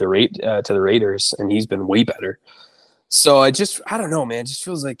Jacoby to the Raiders, and he's been way better. So I don't know, man. It just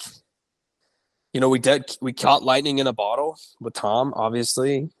feels like, we caught lightning in a bottle with Tom,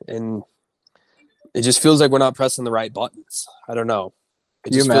 obviously, and it just feels like we're not pressing the right buttons. I don't know.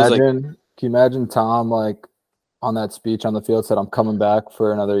 Can you imagine Tom, like, on that speech on the field said, "I'm coming back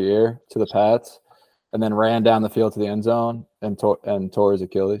for another year" to the Pats, and then ran down the field to the end zone and tore his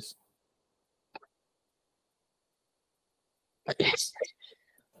Achilles? That's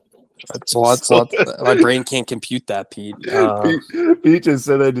a lot. My brain can't compute that, Pete. Pete just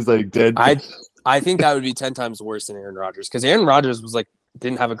said that he's like dead. I think that would be 10 times worse than Aaron Rodgers because Aaron Rodgers was like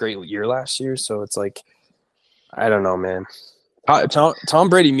didn't have a great year last year, so it's like I don't know, man. Tom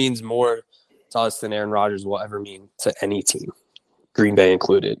Brady means more to us than Aaron Rodgers will ever mean to any team. Green Bay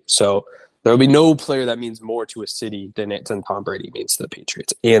included. So there will be no player that means more to a city than Tom Brady means to the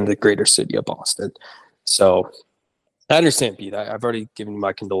Patriots and the greater city of Boston. So I understand, Pete. I've already given you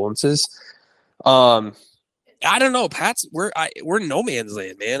my condolences. I don't know, Pats. We're no man's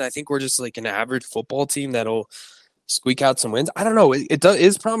land, man. I think we're just like an average football team that'll squeak out some wins. I don't know. It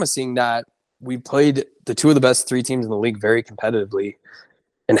is promising that we played the two of the best three teams in the league very competitively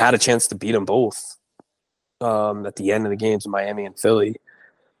and had a chance to beat them both at the end of the games in Miami and Philly.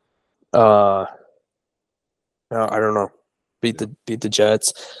 I don't know. Beat the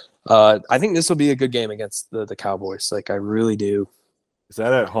Jets. I think this will be a good game against the Cowboys. Like, I really do. Is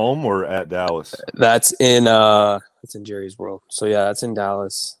that at home or at Dallas? That's in Jerry's world. So yeah, that's in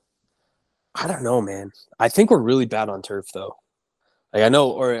Dallas. I don't know, man. I think we're really bad on turf though. Like, I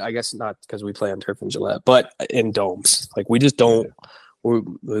know, or I guess not because we play on turf in Gillette, but in domes. Like, we just don't. We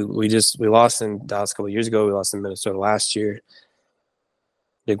lost in Dallas a couple of years ago. We lost in Minnesota last year.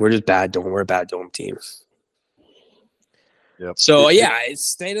 Like, we're just bad dome. We're a bad dome team. Yep. So yeah,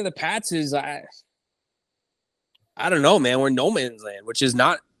 state of the Pats is I don't know, man. We're no man's land, which is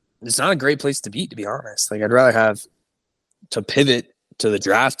not. It's not a great place to be honest. Like, I'd rather have to pivot to the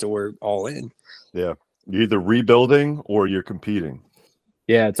draft or we're all in. Yeah, you're either rebuilding or you're competing.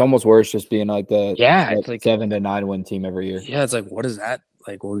 Yeah, it's almost worse just being like it's like 7 to 9 win team every year. Yeah, it's like, what is that?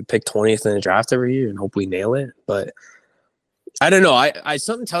 Like, we pick 20th in the draft every year and hope we nail it. But I don't know. I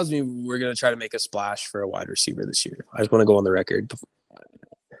something tells me we're gonna try to make a splash for a wide receiver this year. I just want to go on the record.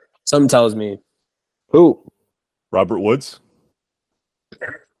 Something tells me. Who? Robert Woods.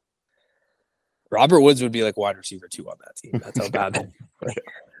 Robert Woods would be like wide receiver 2 on that team. That's how bad.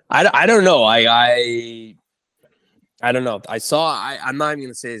 I don't know. I don't know. I'm not even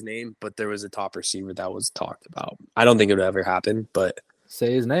gonna say his name, but there was a top receiver that was talked about. I don't think it would ever happen, but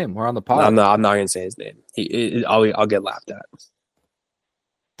say his name. We're on the pod. I'm not gonna say his name. I'll get laughed at.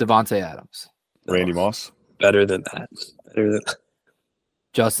 Devontae Adams. Randy Moss. Better than that.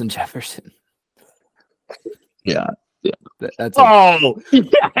 Justin Jefferson. Yeah. That's yeah,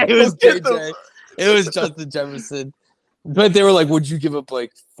 it was JJ. It was Justin Jefferson. But they were like, would you give up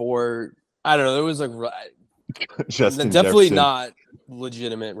like 4? I don't know. There was like Justin definitely Jefferson. Not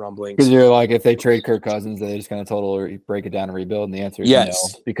legitimate rumblings. because you're like, if they trade Kirk Cousins, they're just going to totally break it down and rebuild. And the answer is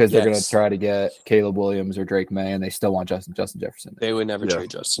Yes. no, because they're going to Yes. try to get Caleb Williams or Drake May, and they still want Justin Jefferson. They would never trade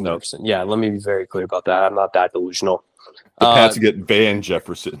Justin No. Jefferson. Yeah, let me be very clear about that. I'm not that delusional. The Pats get Van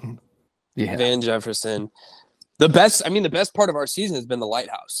Jefferson. Yeah, Van Jefferson. The best part of our season has been the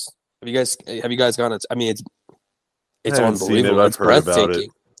lighthouse. Have you guys gone? I mean, it's I haven't seen it. unbelievable. I've It's heard about breathtaking. it.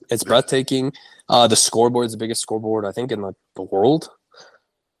 It's breathtaking. The scoreboard is the biggest scoreboard I think in the world.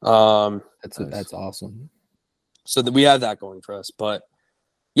 that's awesome. So that we have that going for us. But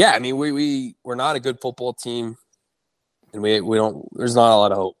yeah, I mean, we're not a good football team, and we don't. There's not a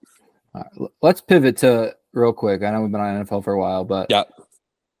lot of hope. All right, let's pivot to real quick. I know we've been on NFL for a while, but Yeah.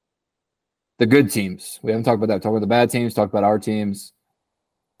 the good teams. We haven't talked about that. Talked about the bad teams. Talked about our teams.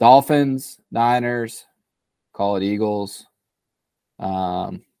 Dolphins, Niners, call it Eagles.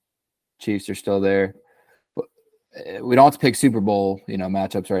 Chiefs are still there. But we don't have to pick Super Bowl,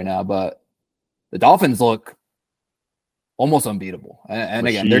 matchups right now, but the Dolphins look almost unbeatable. And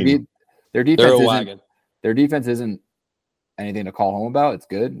again, their They're defense a isn't anything to call home about. It's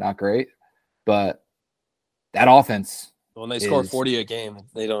good, not great, but that offense. When they score 40 a game,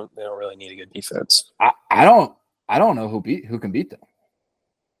 they don't really need a good defense. I don't know who can beat them.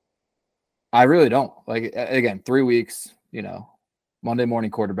 I really don't. Like, again, 3 weeks, Monday morning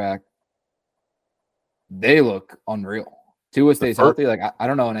quarterback. They look unreal. Tua stays healthy. Like, I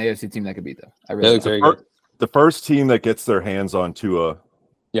don't know an AFC team that could beat them. I really look very good. The first team that gets their hands on Tua,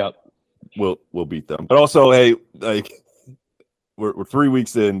 Yep. will beat them. But also, hey, like, we're 3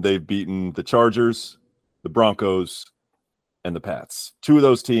 weeks in. They've beaten the Chargers, the Broncos, and the Pats. 2 of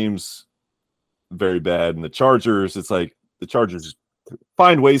those teams very bad, and the Chargers. It's like the Chargers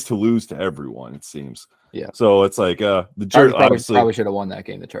find ways to lose to everyone. It seems. Yeah. So it's like the Chargers jury probably should have won that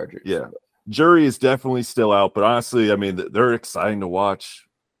game. The Chargers. Yeah. Jury is definitely still out, but honestly, I mean, they're exciting to watch.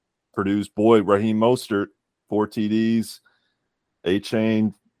 Purdue's boy, Raheem Mostert, 4 TDs.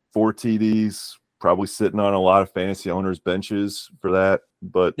 A-Chain, 4 TDs. Probably sitting on a lot of fantasy owners' benches for that.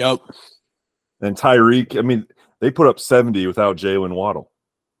 But Yep. then Tyreek, I mean, they put up 70 without Jalen Waddle.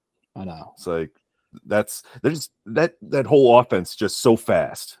 I know. It's like that whole offense just so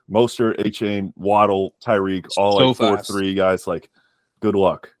fast. Mostert, A-Chain, Waddle, Tyreek, all So like 4-3 fast. guys. Like, good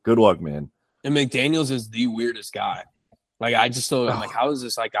luck, man. And McDaniels is the weirdest guy. Like, I just I'm like, how is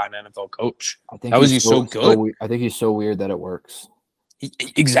this like an NFL coach? I think How is he so good? I think he's so weird that it works.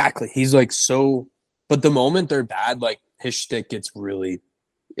 Exactly. He's like so. But the moment they're bad, like his shtick gets really.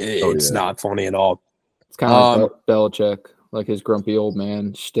 It's not funny at all. It's kind of like Belichick, like his grumpy old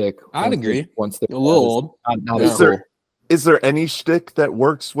man shtick. I'd agree. Once a little old. Is there any shtick that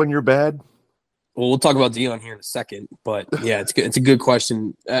works when you're bad? Well, we'll talk about Dion here in a second, but yeah, it's good. It's a good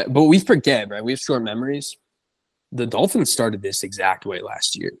question. But we forget, right? We have short memories. The Dolphins started this exact way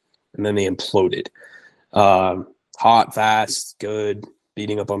last year, and then they imploded. Hot, fast, good,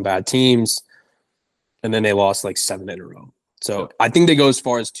 beating up on bad teams, and then they lost like 7 in a row. So I think they go as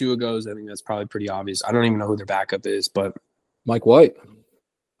far as Tua goes. I think that's probably pretty obvious. I don't even know who their backup is, but Mike White.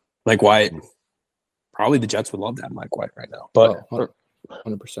 Probably the Jets would love to have Mike White right now, but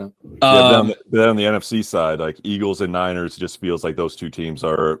 100%. Then on the NFC side, like Eagles and Niners, just feels like those two teams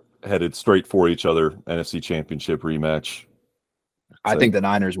are headed straight for each other. NFC Championship rematch. I think the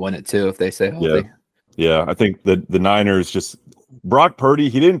Niners win it too if they stay healthy. Yeah, I think the Niners just Brock Purdy.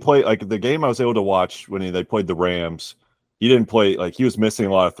 He didn't play like the game I was able to watch when they played the Rams. He didn't play like he was missing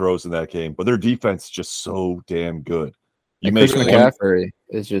a lot of throws in that game, but their defense is just so damn good. Christian McCaffrey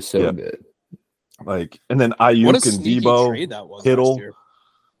is just so good. Like, and then Ayuk and Debo, Kittle.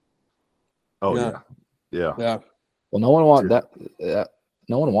 Oh yeah. Well, no one wanted that.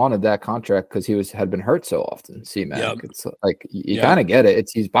 No one wanted that contract because he had been hurt so often. C-Mac. Yep. It's like you kind of get it.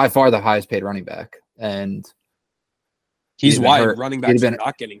 He's by far the highest paid running back, and he's why running backs are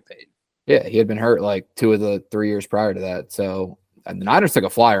not getting paid. Yeah, he had been hurt like 2 of the 3 years prior to that. So the Niners took a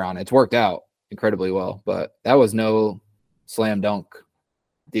flyer on it. It's worked out incredibly well, but that was no slam dunk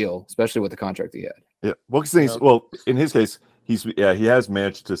deal, especially with the contract he had. Yeah. Well, in his case, he has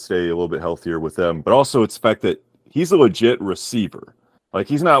managed to stay a little bit healthier with them, but also it's the fact that he's a legit receiver. Like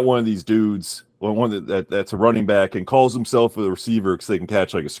he's not one of these dudes, that's a running back and calls himself a receiver because they can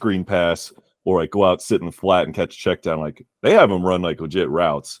catch like a screen pass or like go out, sit in the flat and catch a check down. Like they have him run like legit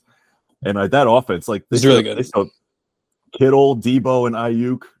routes. And like that offense, like it's really good. Kittle, Debo, and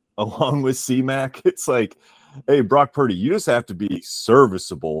Ayuk along with C-Mac. It's like, hey, Brock Purdy, you just have to be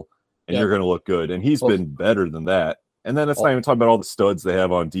serviceable and you're going to look good. And he's been better than that. And then that's not even talking about all the studs they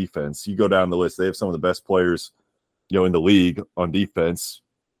have on defense. You go down the list, they have some of the best players, in the league on defense,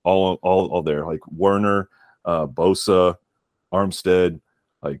 all there. Like Werner, Bosa, Armstead,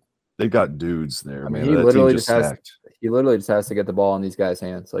 like they've got dudes there. Man, he literally just has to get the ball in these guys'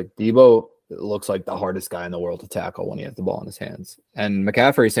 hands. Like Debo looks like the hardest guy in the world to tackle when he has the ball in his hands. And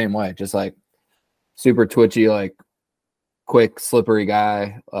McCaffrey, same way, just like super twitchy, like quick, slippery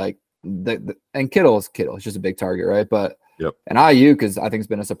guy. Like and Kittle's just a big target, right? But and Ayuk I think it's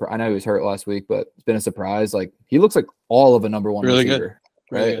been a surprise. I know he was hurt last week, but it's been a surprise. Like he looks like all of a number 1 receiver,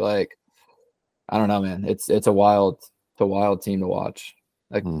 right? Like I don't know, man. It's a wild team to watch.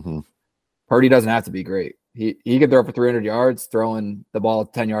 Like Purdy doesn't have to be great. He can throw for 300 yards, throwing the ball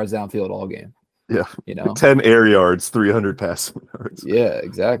 10 yards downfield all game. Yeah, 10 air yards, 300 passing yards. Yeah,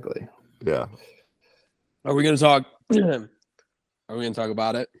 exactly. Yeah. Are we going to talk? Are we going to talk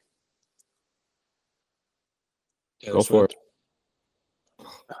about it? Go for it.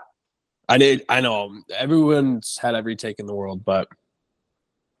 I know everyone's had every take in the world, but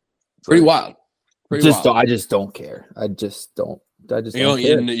pretty wild. I just don't care. I just don't care.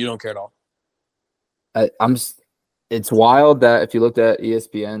 You don't care at all. It's wild that if you looked at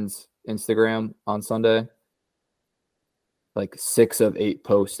ESPN's Instagram on Sunday, like 6 of 8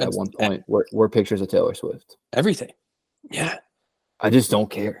 posts at one point were pictures of Taylor Swift. Everything. Yeah. I just don't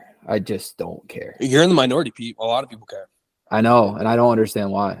care. You're in the minority, Pete. A lot of people care. I know, and I don't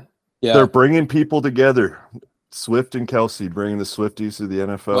understand why. Yeah. They're bringing people together. Swift and Kelsey bringing the Swifties to the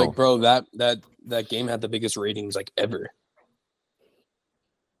NFL. Like, bro, that game had the biggest ratings like ever.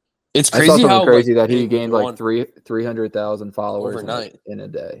 It's crazy that he gained like 300,000 followers overnight in a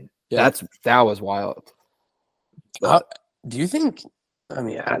day. Yeah. That was wild. Do you think? I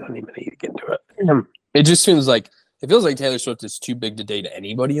mean, I don't even need to get into it. It just feels like Taylor Swift is too big to date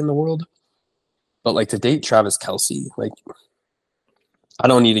anybody in the world. But like to date Travis Kelce, like I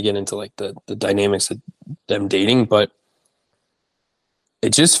don't need to get into like the dynamics of them dating, but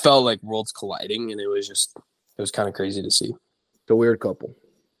it just felt like worlds colliding, and it was kind of crazy to see. It's a weird couple.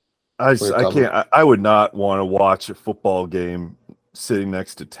 I can't. I would not want to watch a football game sitting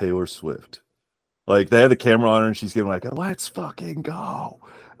next to Taylor Swift. Like they had the camera on her, and she's getting like, "Let's fucking go."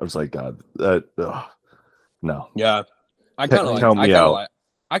 I was like, God, no. Yeah, I kind of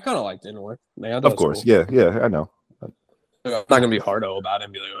liked it in a way. Man, of course, cool. yeah, I know. I'm not gonna be hardo about it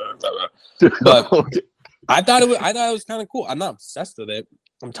and be like, but I thought it was kind of cool. I'm not obsessed with it.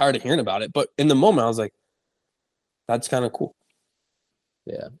 I'm tired of hearing about it, but in the moment, I was like, "That's kind of cool."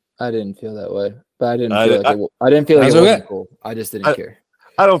 Yeah, I didn't feel that way, but I didn't feel like it wasn't cool. I just didn't care.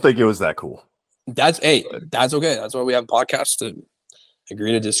 I don't think it was that cool. That's okay. That's why we have podcasts to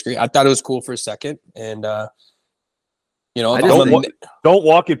agree to disagree. I thought it was cool for a second, and don't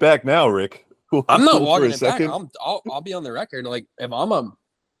walk it back now, Rick. I'm not Cool walking for a it back. second. I'll be on the record. Like if I'm a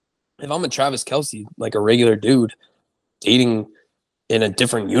Travis Kelce, like a regular dude dating in a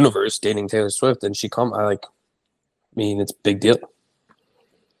different universe, dating Taylor Swift, and it's a big deal.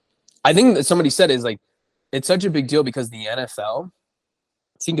 I think that somebody said is like it's such a big deal because the NFL,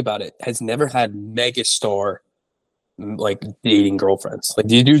 think about it, has never had megastar like dating girlfriends. Like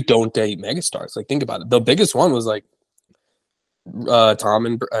these dudes don't date megastars. Like think about it. The biggest one was like Tom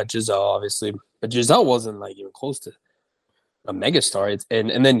and Giselle, obviously, but Giselle wasn't like even close to a megastar.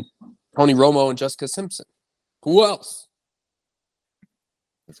 And then Tony Romo and Jessica Simpson. Who else?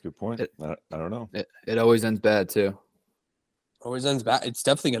 That's a good point. I don't know. It always ends bad too. Always ends bad. It's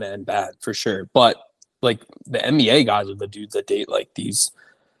definitely going to end bad for sure. But like the NBA guys are the dudes that date like these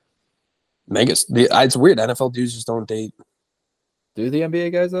megas. It's weird. NFL dudes just don't date. Do the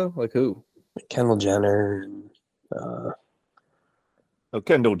NBA guys though? Like who? Kendall Jenner. And,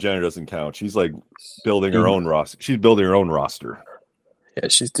 Kendall Jenner doesn't count. She's like building her own roster. She's building her own roster. Yeah,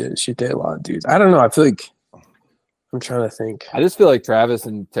 she did a lot of dudes. I don't know. I feel like I'm trying to think. I just feel like Travis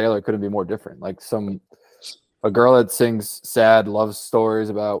and Taylor couldn't be more different. Like a girl that sings sad love stories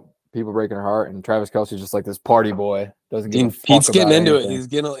about people breaking her heart, and Travis Kelce's just like this party boy. Doesn't give a fuck Pete's getting about into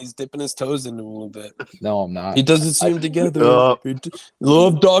anything. it. He's dipping his toes into it a little bit. No, I'm not. He doesn't seem together.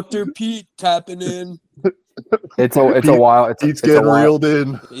 Love Dr. Pete tapping in. It's a wild. Pete's getting reeled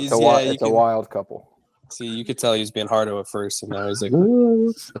in. It's a wild couple. See, you could tell he was being hard at first, and now he's like,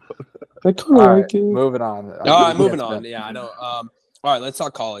 "Ooh, I kind of All right, like it." moving on. All right, moving on. Yeah, I know. All right, let's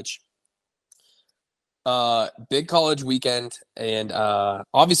talk college. Big college weekend, and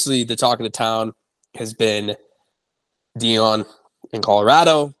obviously the talk of the town has been Deion in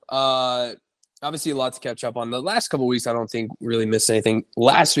Colorado. Obviously a lot to catch up on. The last couple of weeks, I don't think really missed anything.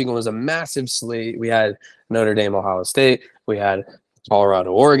 Last weekend was a massive slate. We had Notre Dame, Ohio State. We had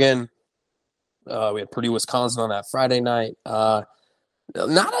Colorado, Oregon. We had Purdue, Wisconsin on that Friday night. Not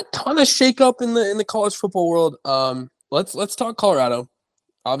a ton of shakeup in the college football world. Let's talk Colorado.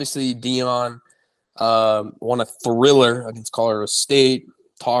 Obviously, Deion won a thriller against Colorado State,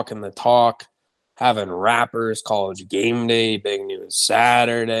 talking the talk, having rappers, college game day, big news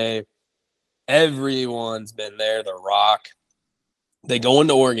Saturday. Everyone's been there. The Rock. They go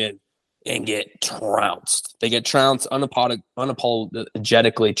into Oregon and get trounced. They get trounced,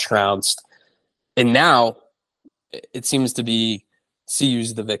 unapologetically trounced. And now it seems to be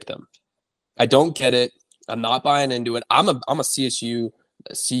CU's the victim. I don't get it. I'm not buying into it. I'm a CU,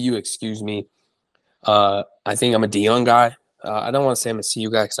 excuse me. I think I'm a Deion guy. I don't want to say I'm a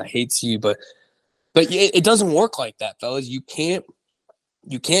CU guy because I hate CU, but it doesn't work like that, fellas. You can't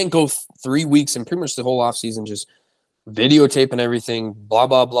go 3 weeks and pretty much the whole offseason just videotaping everything, blah,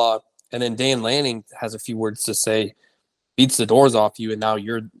 blah, blah. And then Dan Lanning has a few words to say, beats the doors off you, and now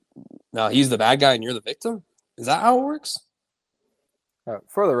he's the bad guy and you're the victim? Is that how it works?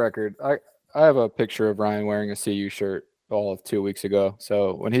 For the record, I have a picture of Ryan wearing a CU shirt all of 2 weeks ago.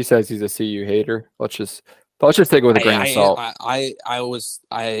 So when he says he's a CU hater, let's just take it with a grain of salt. I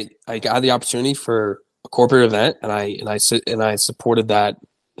got the opportunity for a corporate event, and I supported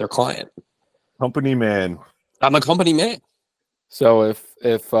their client. Company man. I'm a company man. So if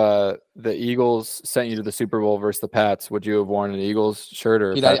the Eagles sent you to the Super Bowl versus the Pats, would you have worn an Eagles shirt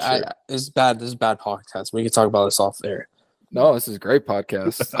or a Pats shirt? This is bad. This is bad podcast. We can talk about this off there. No, this is a great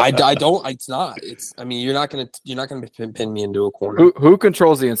podcast. I don't. It's not. It's. I mean, you're not gonna pin me into a corner. Who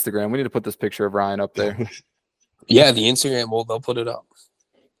controls the Instagram? We need to put this picture of Ryan up there. Yeah, the Instagram. They'll put it up.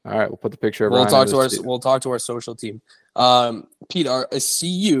 All right, we'll put the picture of Ryan. We'll talk to our social team. Pete, is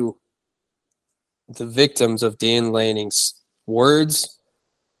CU the victims of Dan Lanning's words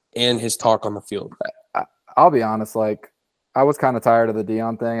and his talk on the field? I'll be honest. Like, I was kind of tired of the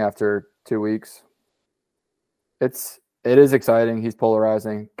Deion thing after 2 weeks. It is exciting. He's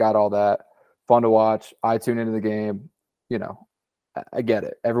polarizing. Got all that. Fun to watch. I tune into the game. You know, I get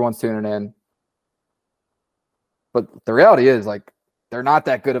it. Everyone's tuning in. But the reality is, like, they're not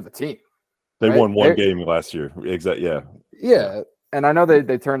that good of a team. They won one game last year. Exactly. Yeah. Yeah. And I know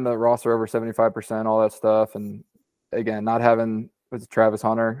they turned the roster over 75%, all that stuff. And again, not having with Travis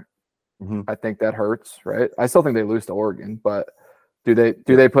Hunter, I think that hurts, right? I still think they lose to Oregon, but do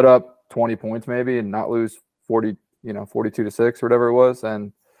they put up 20 points maybe and not lose 42-6 or whatever it was?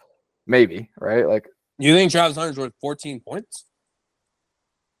 And maybe, right? Like, you think Travis Hunter's worth 14 points?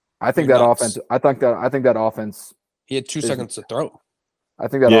 I think that offense. I think that offense. He had 2 seconds to throw. I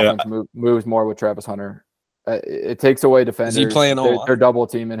think that offense moves more with Travis Hunter. It takes away defenders. Is he playing all? They're double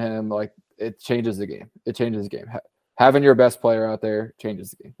teaming him. Like, it changes the game. It changes the game. Having your best player out there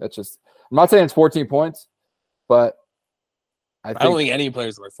changes the game. That's just. I'm not saying it's 14 points, but I don't think any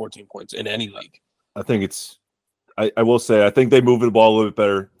players worth 14 points in any league. I think it's. I will say I think they move the ball a little bit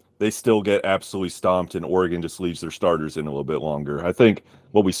better. They still get absolutely stomped, and Oregon just leaves their starters in a little bit longer. I think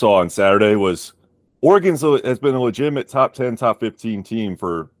what we saw on Saturday was Oregon's has been a legitimate top 10, top 15 team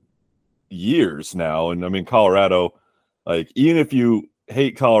for years now. And I mean, Colorado, like, even if you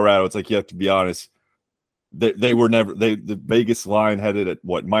hate Colorado, it's like you have to be honest. They were never the Vegas line had it at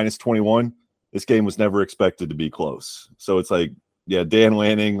what, -21. This game was never expected to be close. So it's like, yeah, Dan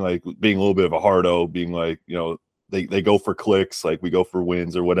Lanning, like, being a little bit of a hardo, being like, you know, they go for clicks, like we go for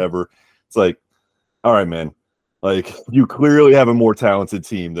wins or whatever. It's like, all right, man, like, you clearly have a more talented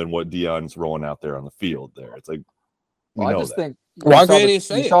team than what Deion's rolling out there on the field there. It's like, I just think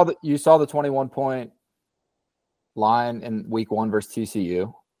you saw the 21-point line in week 1 versus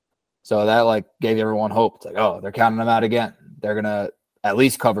TCU. So that, like, gave everyone hope. It's like, oh, they're counting them out again. They're going to at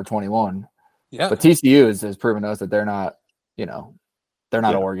least cover 21. Yeah. But TCU has proven to us that they're not, you know, they're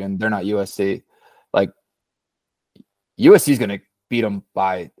not Oregon. They're not USC. Like, USC is going to beat them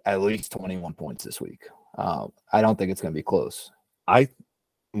by at least 21 points this week. I don't think it's going to be close. I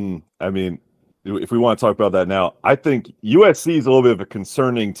mean, if we want to talk about that now, I think USC is a little bit of a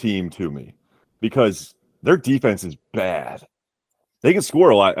concerning team to me because their defense is bad. They can score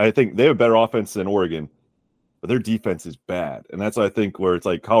a lot. I think they have a better offense than Oregon, but their defense is bad. And that's, I think, where it's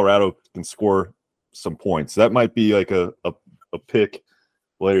like Colorado can score some points. That might be like a pick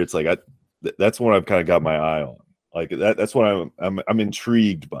later. It's like that's what I've kind of got my eye on. Like that's what I'm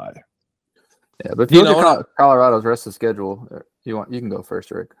intrigued by. Yeah, but if you look at Colorado's rest of the schedule, you can go first,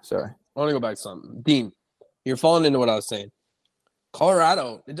 Rick. Sorry. I want to go back to something. Dean, you're falling into what I was saying.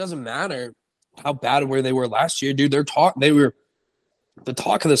 Colorado, it doesn't matter how bad where they were last year, dude. They were the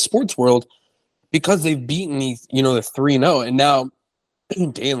talk of the sports world because they've beaten these, you know, the 3-0, and now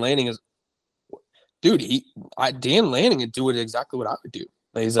Dan Lanning is, dude. Dan Lanning would do it exactly what I would do.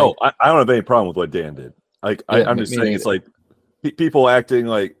 He's like, I don't have any problem with what Dan did. Like, I'm just saying, it's like people acting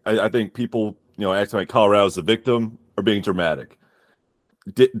like I think people, you know, acting like Colorado's the victim are being dramatic.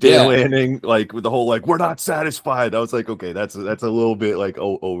 Dan Lanning, like, with the whole, like, we're not satisfied. I was like, okay, that's a little bit like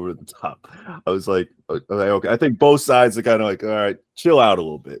over the top. I was like, okay, I think both sides are kind of like, all right, chill out a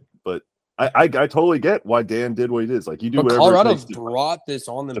little bit. But I totally get why Dan did what he did. It's like, you do whatever. Colorado brought this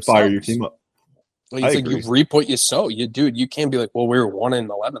on themselves to fire your team up. Like, it's like you reap what you sow. You can't be like, well, we were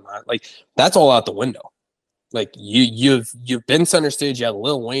 1-11. Like, that's all out the window. Like, you've been center stage. You had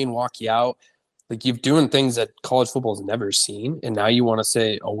Lil Wayne walk you out. Like, you're doing things that college football's never seen, and now you want to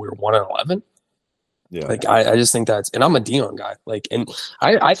say, oh, we're 1-11? Yeah. Like, I just think that's – and I'm a Deion guy. Like, and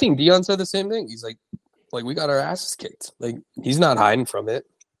I think Deion said the same thing. He's like, we got our asses kicked. Like, he's not hiding from it.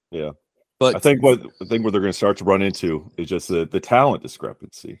 Yeah. But I think what they're going to start to run into is just the talent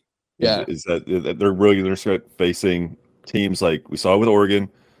discrepancy. Yeah. Is that they're really going to start facing teams like we saw with Oregon.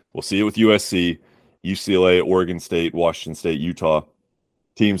 We'll see it with USC, UCLA, Oregon State, Washington State, Utah.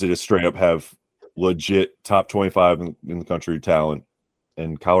 Teams that just straight up have legit top 25 in the country talent,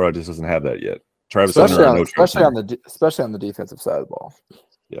 and Colorado just doesn't have that yet. Travis especially Hunter, especially on the defensive side of the ball.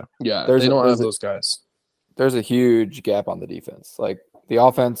 Yeah, they don't have those guys. There's a huge gap on the defense. Like, the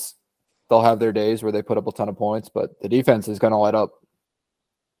offense, they'll have their days where they put up a ton of points, but the defense is going to let up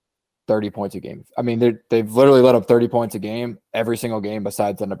 30 points a game. I mean, they've literally let up 30 points a game every single game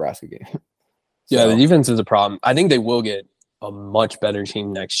besides the Nebraska game. Yeah, the defense is a problem. I think they will get a much better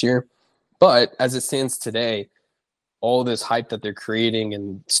team next year. But as it stands today, all this hype that they're creating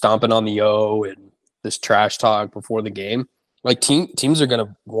and stomping on the O and this trash talk before the game, like, teams are going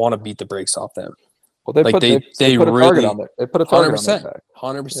to want to beat the brakes off them. Well, they put a target on there. They put a target 100%, on there.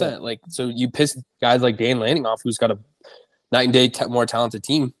 100%. Yeah. Like, so you piss guys like Dan Lanning off, who's got a night and day more talented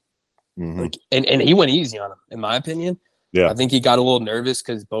team. Mm-hmm. Like, and he went easy on him, in my opinion. Yeah. I think he got a little nervous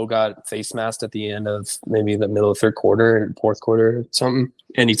because Bo got face masked at the end of maybe the middle of third quarter and fourth quarter or something,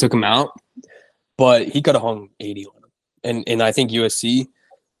 and he took him out. But he could have hung 80 on him. And I think USC,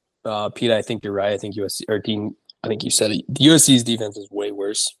 Pete, I think you're right. I think USC, or Dean, I think you said it. USC's defense is way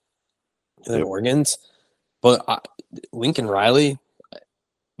worse than Oregon's. But Lincoln Riley,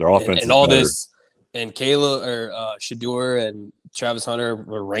 their offense and all this, and Kayla or Shador and Travis Hunter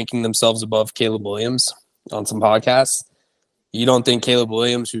were ranking themselves above Caleb Williams on some podcasts. You don't think Caleb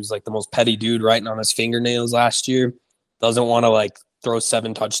Williams, who's like the most petty dude writing on his fingernails last year, doesn't want to, like, throw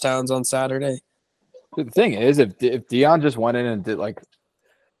 7 touchdowns on Saturday? The thing is, if Deion just went in and did, like,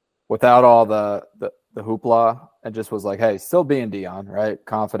 without all the hoopla and just was like, hey, still being Deion, right?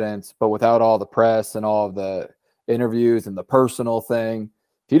 Confidence, but without all the press and all of the interviews and the personal thing,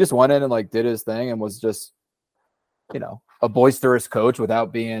 he just went in and like did his thing and was just, a boisterous coach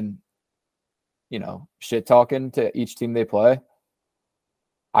without being, shit talking to each team they play,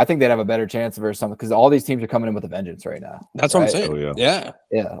 I think they'd have a better chance versus something, because all these teams are coming in with a vengeance right now. That's what I'm saying. Oh, yeah.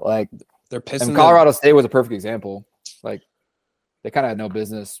 Yeah, like They're pissing. And Colorado State was a perfect example. Like they kind of had no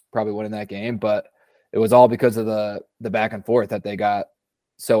business probably winning that game, but it was all because of the back and forth that they got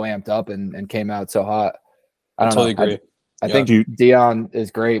so amped up and came out so hot. I don't totally know. agree. I think Dion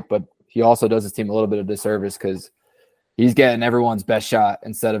is great, but he also does his team a little bit of disservice because he's getting everyone's best shot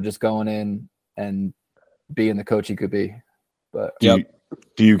instead of just going in and being the coach he could be. But do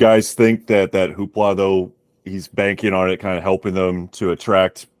you guys think that hoopla, though, he's banking on it kind of helping them to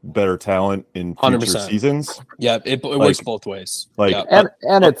attract better talent in future 100%. seasons? Yeah, it works both ways. Like,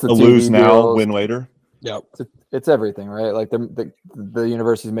 and it's a lose now, win later. Yeah, it's everything, right? Like the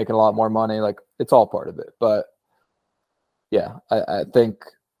university's making a lot more money. Like it's all part of it. But yeah, I think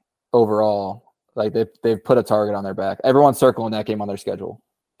overall, like they've put a target on their back. Everyone's circling that game on their schedule.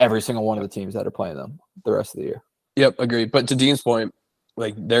 Every single one of the teams that are playing them the rest of the year. Yep, agreed. But to Dean's point,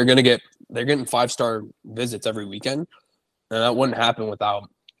 like they're getting 5-star visits every weekend, and that wouldn't happen without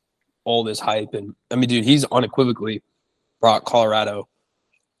all this hype. And I mean, dude, he's unequivocally brought Colorado,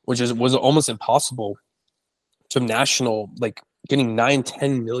 which was almost impossible, to national. Like getting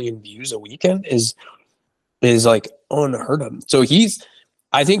 9-10 million views a weekend is like unheard of. So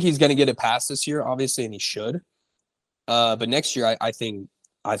I think he's going to get it past this year, obviously, and he should. But next year, I think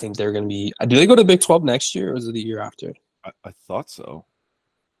they're going to be. Do they go to Big 12 next year, or is it the year after? I thought so.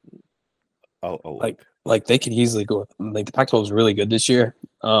 Like they could easily go. Like the Pac-12 is really good this year.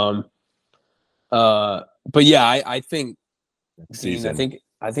 But yeah, I think. Dean,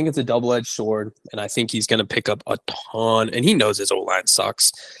 I think it's a double-edged sword, and I think he's going to pick up a ton. And he knows his O-line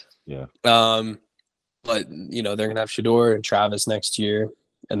sucks. Yeah. But they're going to have Shedeur and Travis next year,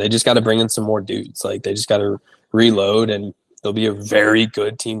 and they just got to bring in some more dudes. Like they just got to reload, and they'll be a very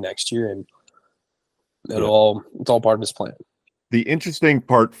good team next year, and it's all part of his plan. The interesting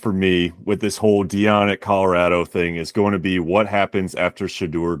part for me with this whole Dion at Colorado thing is going to be what happens after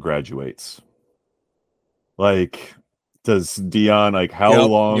Shedeur graduates. Like, does Dion, how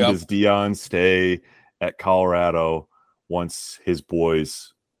long does Dion stay at Colorado once his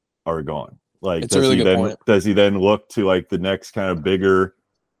boys are gone? Like, it's a really good point. Does he then look to the next kind of bigger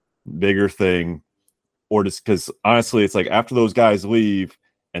thing? Or just because honestly, it's like after those guys leave,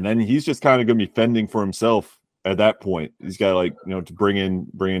 and then he's just kind of going to be fending for himself at that point. He's got to bring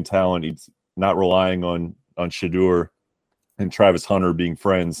in talent. He's not relying on Shedeur and Travis Hunter being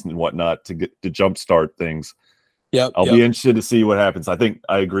friends and whatnot to jumpstart things. I'll be interested to see what happens. I think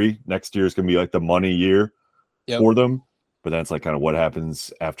I agree. Next year is going to be the money year for them, but that's kind of what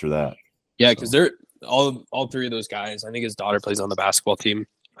happens after that. Yeah, because they're all three of those guys. I think his daughter plays on the basketball team.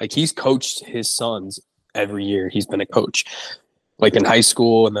 Like he's coached his sons every year. He's been a coach, in high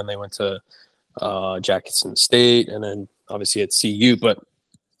school, and then they went to Jackson State, and then obviously at CU. But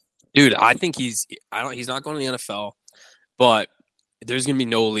dude, I think he's not going to the NFL, but there's going to be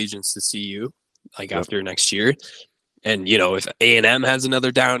no allegiance to CU after next year. And if A&M has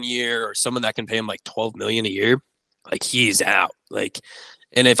another down year, or someone that can pay him $12 million a year, he's out.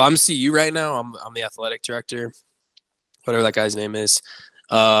 And if I'm CU right now, I'm the athletic director, whatever that guy's name is.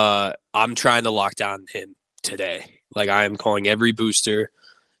 I'm trying to lock down him today. I am calling every booster,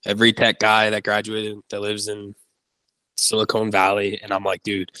 every tech guy that graduated that lives in Silicon Valley, and I'm like,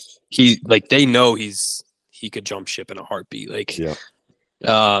 dude, they know he could jump ship in a heartbeat. He's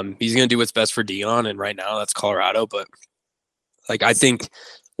gonna do what's best for Dion, and right now that's Colorado. But I think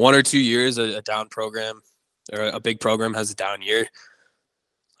 1 or 2 years a down program or a big program has a down year,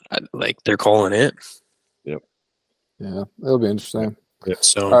 they're calling it. Yep. Yeah, it'll be interesting. Yep.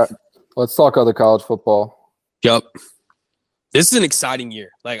 So all right, let's talk other college football. Yep. This is an exciting year.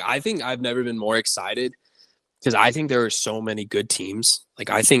 I think I've never been more excited because I think there are so many good teams.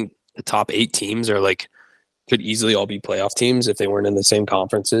 I think the top 8 teams are could easily all be playoff teams if they weren't in the same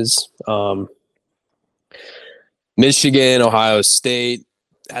conferences. Michigan, Ohio State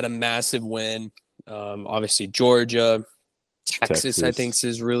had a massive win. Obviously Georgia, Texas, I think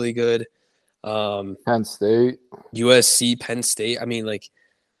is really good. Penn State, USC, Penn State. I mean,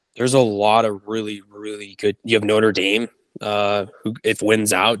 there's a lot of really, really good. You have Notre Dame, who if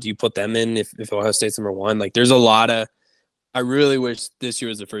wins out, do you put them in if Ohio State's number 1? There's a lot of. I really wish this year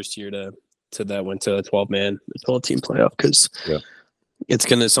was the first year to that went to a 12-man, 12-team playoff because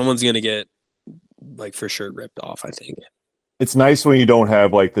someone's gonna get for sure ripped off. I think it's nice when you don't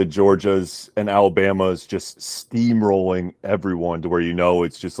have the Georgias and Alabamas just steamrolling everyone to where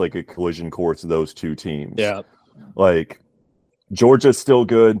it's just a collision course of those two teams. Yeah. Georgia's still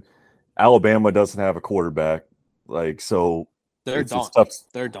good. Alabama doesn't have a quarterback. Like, so They're it's done. tough.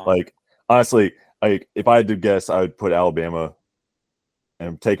 They're done. Like, honestly, like if I had to guess, I would put Alabama, and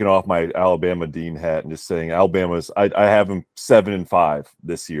I'm taking off my Alabama Dean hat and just saying Alabama's. I have them 7-5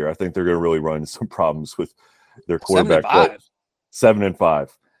 this year. I think they're going to really run into some problems with their quarterback. 7-5. 7-5.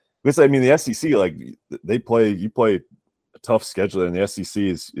 Because I mean, the SEC, like you play a tough schedule, and the SEC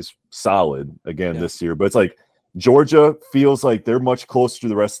is solid again this year. But it's like Georgia feels like they're much closer to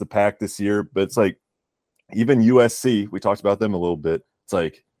the rest of the pack this year. But it's like even USC, we talked about them a little bit. It's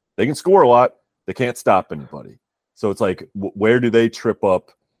like they can score a lot, they can't stop anybody. So it's like, where do they trip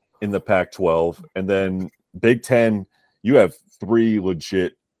up in the Pac-12? And then Big Ten, you have 3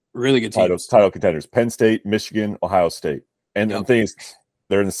 legit, really good teams, title contenders: Penn State, Michigan, Ohio State. And the thing is,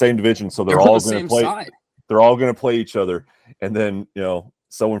 they're in the same division, so they're all going to play. Side. They're all going to play each other, and then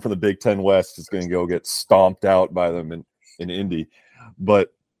someone from the Big Ten West is going to go get stomped out by them in Indy.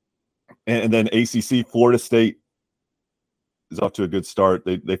 But and then ACC, Florida State is off to a good start.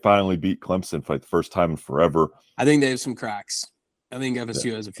 They finally beat Clemson for like the first time in forever. I think they have some cracks. I think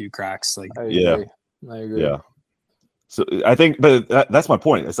FSU has a few cracks. Like, I agree. Yeah. So I think, but that's my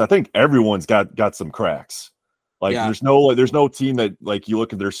point. Is I think everyone's got some cracks. Like there's no team that like you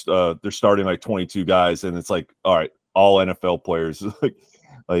look at they're starting like 22 guys and it's like, all right, all NFL players like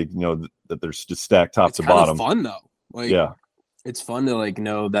that they're just stacked top to bottom. It's fun though. Like it's fun to like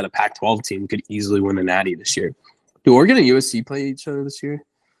know that a Pac-12 team could easily win a natty this year. Do Oregon and USC play each other this year?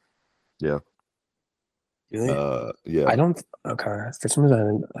 Yeah. Do they? Yeah. I don't. Okay. For some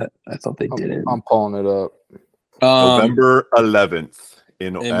reason, I thought they didn't. I'm pulling it up. November 11th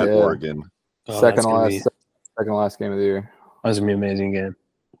at Oregon. Second to last game of the year. That's gonna be an amazing game.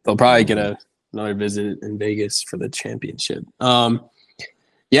 They'll probably get another visit in Vegas for the championship.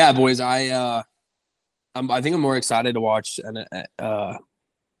 Yeah, boys. I think I'm more excited to watch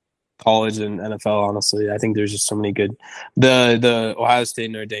college and NFL. Honestly, I think there's just so many good. The Ohio State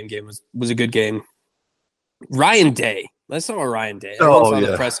Notre Dame game was a good game. Ryan Day. Let's talk about Ryan Day. Everyone saw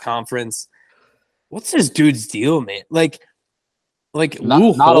the press conference. What's this dude's deal, man? Like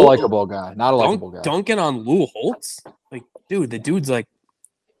not a likable guy. Not a likable guy. Dunking on Lou Holtz. Like, dude, the dude's like,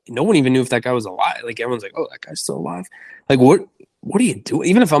 no one even knew if that guy was alive. Like, everyone's like, oh, that guy's still alive. Like, what are you doing?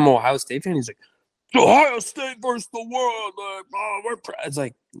 Even if I'm an Ohio State fan, he's like, Ohio State versus the world. Like, it's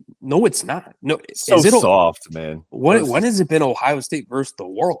like, no, it's not. No, so is it soft, man. When has it been Ohio State versus the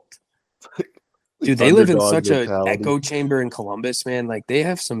world? Dude, they live in such an echo chamber in Columbus, man. Like, they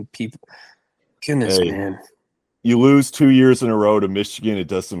have some people. Goodness, man. You lose 2 years in a row to Michigan, it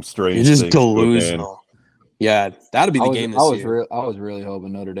does some strange things. It's just delusional. Yeah, that'll be the game this year. I was really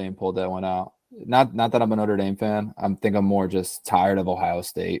hoping Notre Dame pulled that one out. Not that I'm a Notre Dame fan. I'm more just tired of Ohio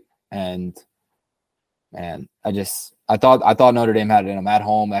State. And man, I thought Notre Dame had it in them at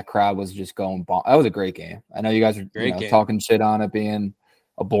home. That crowd was just going bomb. That was a great game. I know you guys are talking shit on it being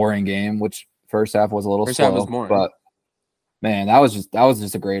a boring game, which first half was a little slow. Half was boring. But man, that was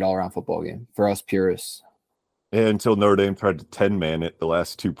just a great all around football game for us purists. Yeah, until Notre Dame tried to 10-man it the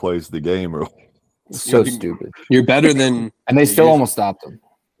last 2 plays of the game. So stupid. You're better than and they still almost stopped them.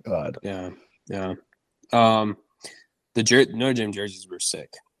 God. Yeah. The Notre Dame jerseys were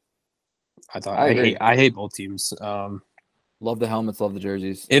sick. I hate both teams. Love the helmets, love the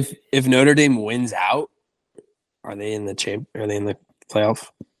jerseys. If Notre Dame wins out, are they in the playoff?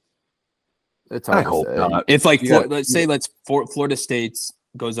 It's hard to say. Not. If Florida State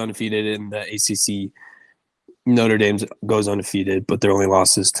goes undefeated in the ACC, Notre Dame goes undefeated, but their only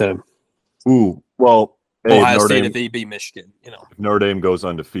losses to Ohio State if they beat Michigan. If Notre Dame goes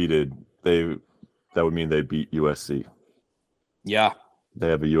undefeated, that would mean they beat USC. Yeah, they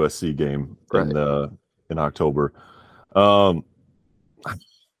have a USC game in October. I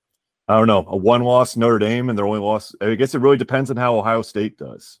don't know, a 1-loss Notre Dame and their only loss. I guess it really depends on how Ohio State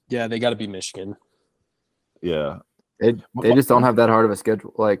does. Yeah, they got to beat Michigan. Yeah, they just don't have that hard of a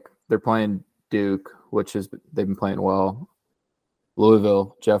schedule. Like they're playing Duke, which they've been playing well.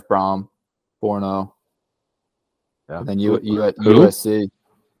 Louisville, Jeff Brom, 4-0. Yeah. And then USC.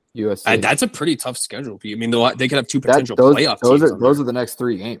 That's a pretty tough schedule. I mean, they could have 2 potential playoff teams. Those are the next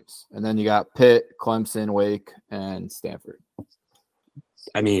 3 games. And then you got Pitt, Clemson, Wake, and Stanford.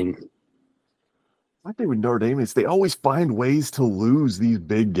 I mean, my thing with Notre Dame is they always find ways to lose these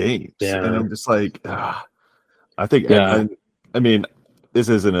big games. Yeah. And I'm just like, I think, I mean, this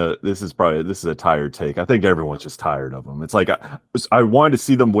is a tired take. I think everyone's just tired of them. It's like I wanted to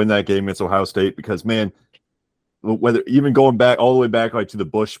see them win that game against Ohio State because, man, whether even going back all the way back like to the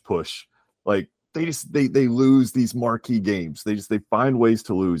Bush push, like they lose these marquee games. They find ways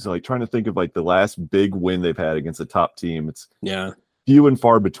to lose. Like trying to think of like the last big win they've had against a top team. It's few and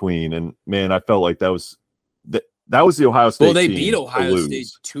far between. And man, I felt like that was the Ohio State. Well, they team beat Ohio State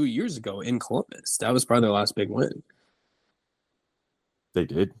 2 years ago in Columbus. That was probably their last big win. They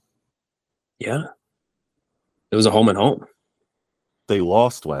did. Yeah, it was a home and home. They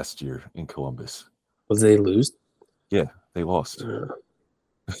lost last year in Columbus. Was they lose? Yeah, they lost.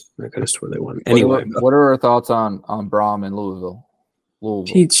 I could have swore they won. Anyway, what are our thoughts on Braum in Louisville?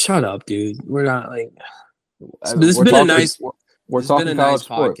 Pete, shut up, dude. We're not like. This has been a nice. We're talking a nice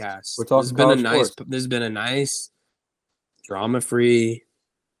podcast. We're talking This has been a nice, drama-free.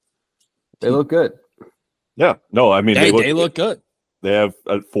 They look good. Yeah, no, I mean they look good. They have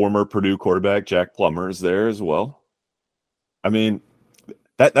a former Purdue quarterback, Jack Plummer, is there as well. I mean,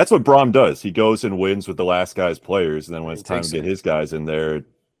 that's what Braum does. He goes and wins with the last guy's players, and then when it's time to get his guys in there,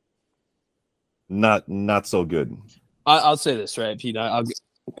 not so good. I'll say this, right, Pete?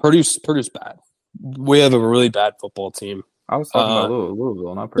 Purdue's bad. We have a really bad football team. I was talking about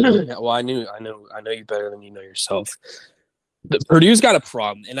Louisville, not Purdue. Yeah, well, I know you better than you know yourself. Purdue's got a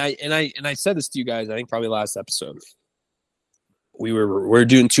problem, and I said this to you guys. I think probably last episode. We're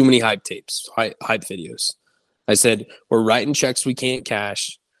doing too many hype tapes, hype videos. I said we're writing checks we can't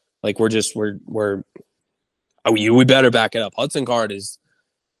cash. Like we better back it up. Hudson Card is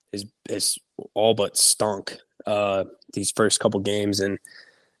all but stunk these first couple games, and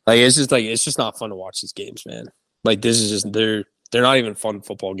it's just not fun to watch these games, man. Like this is just they're not even fun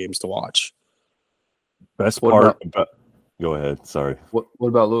football games to watch. Best part about go ahead, sorry. What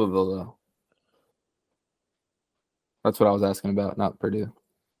about Louisville though? That's what I was asking about, not Purdue.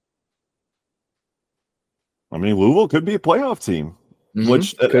 I mean, Louisville could be a playoff team,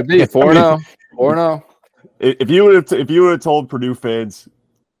 which could be 4-0. 4-0. If you would have told Purdue fans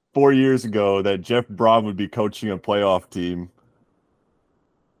 4 years ago that Jeff Braun would be coaching a playoff team,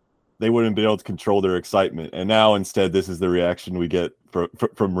 they wouldn't be able to control their excitement. And now, instead, this is the reaction we get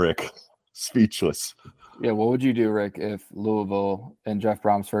from Rick. Speechless. Yeah, what would you do, Rick, if Louisville and Jeff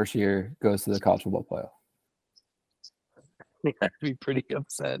Braum's first year goes to the college football playoff? I'd be pretty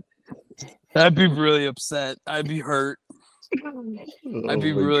upset. I'd be really upset. I'd be hurt. I'd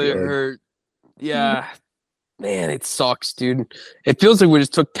be really hurt. Yeah. Man, it sucks, dude. It feels like we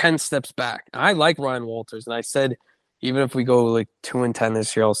just took 10 steps back. I like Ryan Walters, and I said even if we go like 2-10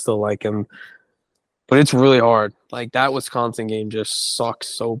 this year, I'll still like him. But it's really hard. Like that Wisconsin game just sucks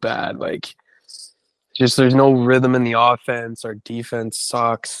so bad. Like just there's no rhythm in the offense. Our defense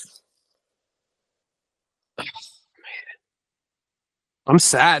sucks. I'm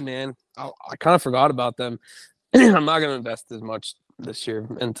sad, man. I kind of forgot about them. I'm not going to invest as much this year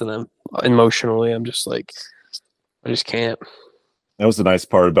into them emotionally. I'm just like, I just can't. That was the nice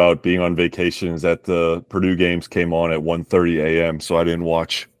part about being on vacation is that the Purdue games came on at 1:30 a.m., so I didn't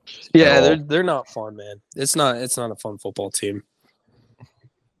watch. Yeah, they're not fun, man. It's not a fun football team.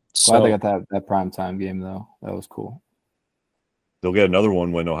 So, Glad they got that prime time game though. That was cool. They'll get another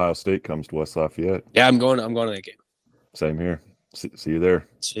one when Ohio State comes to West Lafayette. Yeah, I'm going to that game. Same here. See you there.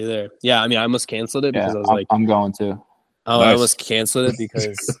 See you there. Yeah, I mean, I almost canceled it because I was like, I'm going to. Oh, nice. I almost canceled it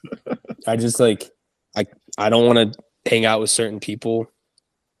because I just like I don't want to hang out with certain people.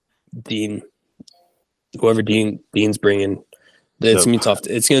 Whoever Dean's bringing, it's gonna be tough.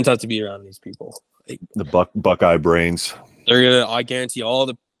 It's gonna be tough to be around these people. Like, the Buckeye brains. They're gonna. I guarantee all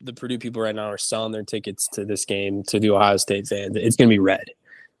the Purdue people right now are selling their tickets to this game to the Ohio State fans. It's gonna be red.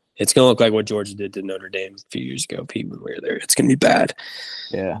 It's going to look like what Georgia did to Notre Dame a few years ago, Pete, when we were there. It's going to be bad.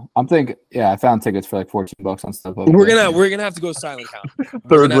 Yeah. I'm thinking, I found tickets for like $14 on StubHub. We're going to have to go silent count.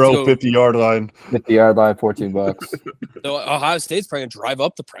 Third row, 50-yard line. 50-yard line, $14. So Ohio State's probably going to drive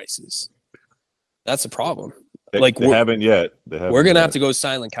up the prices. That's the problem. They haven't yet. We're going to have to go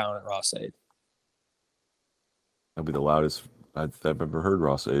silent count at Ross Aid. That'll be the loudest I've ever heard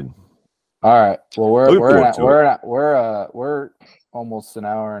Ross Aid. All right. Well, we're almost an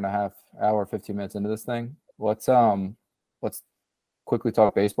hour and a half, 15 minutes into this thing. Let's quickly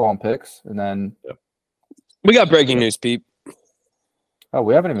talk baseball and picks, and then we got breaking news, Pete. Oh,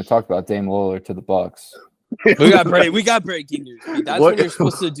 we haven't even talked about Dame Lillard to the Bucks. we got breaking news, Pete. That's what you're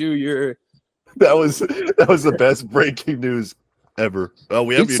supposed to do. That was the best breaking news ever. Oh,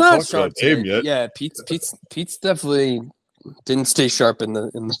 we haven't even talked about Dame yet. Yeah, Pete's definitely didn't stay sharp in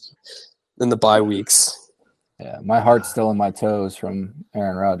the bye weeks. Yeah, my heart's still in my toes from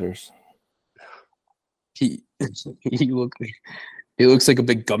Aaron Rodgers. He looks like a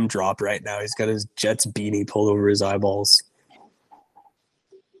big gumdrop right now. He's got his Jets beanie pulled over his eyeballs.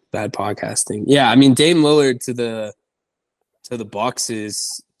 Bad podcasting. Yeah, I mean Dame Lillard to the Bucks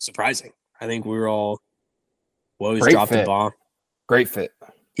is surprising. I think we were all, well, he's Great dropped fit. a bomb. Great fit.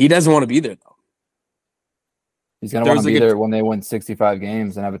 He doesn't want to be there, though. He's going to want to be there when they win 65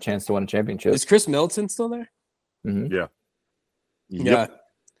 games and have a chance to win a championship. Is Chris Middleton still there? Mm-hmm. Yeah.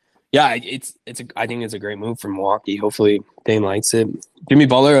 Yeah. I think it's a great move from Milwaukee. Hopefully Dame likes it. Jimmy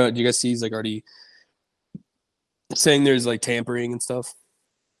Butler, do you guys see he's like already saying there's like tampering and stuff?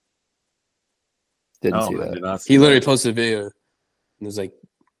 Didn't see that. He literally posted a video and it was like,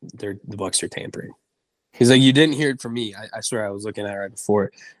 the Bucks are tampering. He's like, you didn't hear it from me. I swear I was looking at it right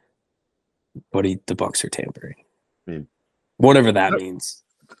before. But the Bucks are tampering. I mean, whatever that means.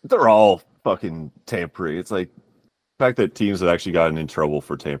 They're all fucking tampering. It's like the fact that teams have actually gotten in trouble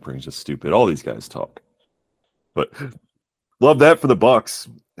for tampering is just stupid. All these guys talk. But love that for the Bucks.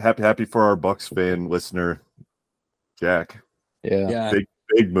 Happy for our Bucks fan listener, Jack. Yeah.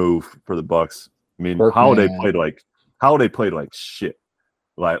 Big move for the Bucks. I mean, Holiday played like shit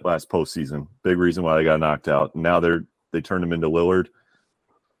last postseason. Big reason why they got knocked out. Now they turned him into Lillard.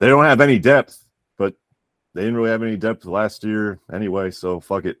 They don't have any depth, but they didn't really have any depth last year anyway. So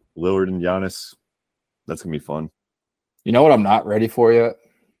fuck it, Lillard and Giannis. That's gonna be fun. You know what I'm not ready for yet?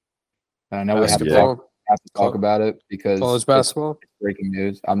 And I know we have to talk about it because college basketball. It's breaking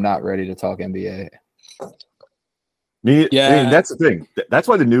news. I'm not ready to talk NBA. I mean, that's the thing. That's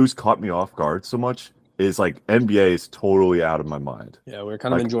why the news caught me off guard so much. Is like NBA is totally out of my mind. Yeah, we're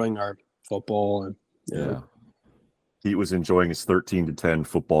kind of enjoying our football and yeah. He was enjoying his 13-10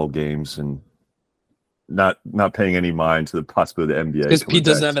 football games and not paying any mind to the possibility of the NBA. Because Pete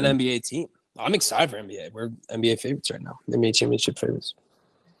doesn't have an NBA team. I'm excited for NBA. We're NBA favorites right now. NBA championship favorites.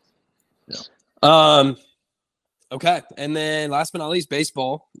 Yeah. Okay, and then last but not least,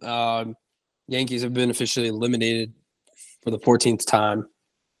 baseball. Yankees have been officially eliminated for the 14th time.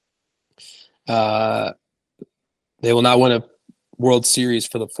 They will not win a World Series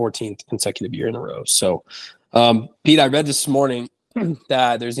for the 14th consecutive year in a row. So, Pete, I read this morning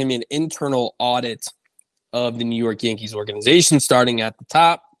that there's going to be an internal audit of the New York Yankees organization starting at the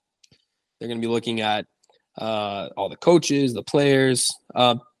top. They're going to be looking at all the coaches, the players.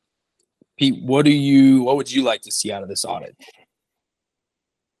 Pete, what would you like to see out of this audit?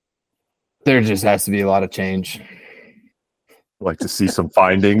 There just has to be a lot of change. Like to see some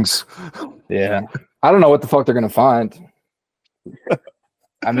findings. Yeah. I don't know what the fuck they're going to find.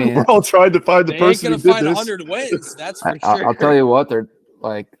 I mean, we're all trying to find the person who did this. They ain't going to find 100 wins, that's for sure. I'll tell you what, they're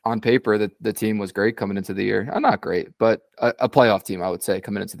like on paper, the team was great coming into the year. Not great, but a playoff team, I would say,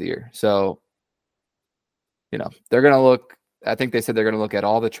 coming into the year. So, they're going to look – I think they said they're going to look at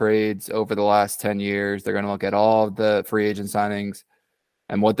all the trades over the last 10 years. They're going to look at all of the free agent signings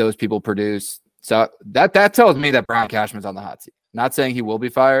and what those people produce. So that tells me that Brian Cashman's on the hot seat. Not saying he will be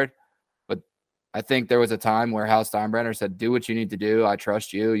fired, but I think there was a time where Hal Steinbrenner said, do what you need to do. I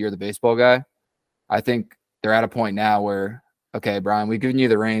trust you. You're the baseball guy. I think they're at a point now where, okay, Brian, we've given you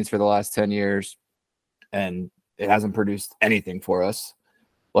the reins for the last 10 years, and it hasn't produced anything for us.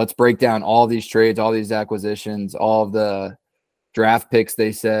 Let's break down all these trades, all these acquisitions, all of the draft picks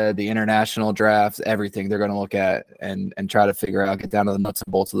they said, the international drafts, everything they're going to look at and try to figure out, get down to the nuts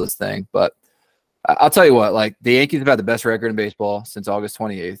and bolts of this thing. But I'll tell you what, like the Yankees have had the best record in baseball since August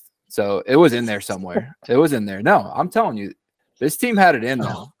 28th. So it was in there somewhere. It was in there. No, I'm telling you, this team had it in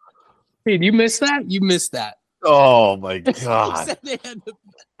there. Dude, you missed that? You missed that. Oh my God.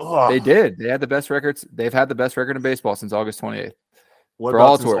 They did. They had the best records. They've had the best record in baseball since August 28th. What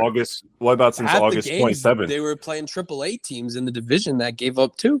about since August 27th? They were playing AAA teams in the division that gave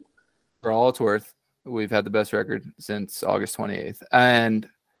up two. For all it's worth, we've had the best record since August 28th. And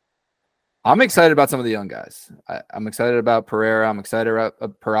I'm excited about some of the young guys. I'm excited about Pereira. I'm excited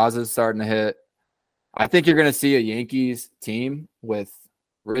about Peraza's starting to hit. I think you're going to see a Yankees team with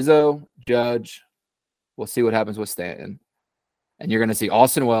Rizzo, Judge. We'll see what happens with Stanton. And you're going to see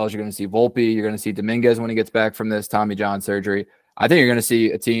Austin Wells. You're going to see Volpe. You're going to see Dominguez when he gets back from this Tommy John surgery. I think you're going to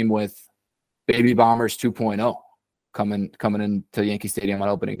see a team with Baby Bombers 2.0 coming into Yankee Stadium on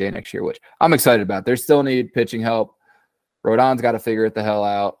opening day next year, which I'm excited about. They still need pitching help. Rodon's got to figure it the hell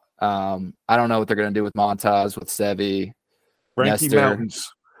out. I don't know what they're going to do with Montas, with Sevy, Frankie Nestor.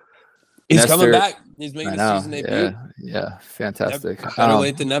 Mountains. He's coming back. He's making his season debut. Yeah, fantastic. Better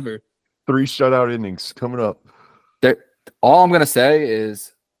late than never. 3 shutout innings coming up. All I'm going to say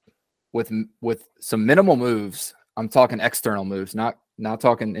is with some minimal moves, I'm talking external moves, not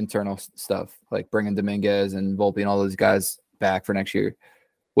talking internal stuff, like bringing Dominguez and Volpe and all those guys back for next year.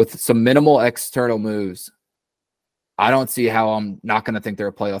 With some minimal external moves, I don't see how I'm not going to think they're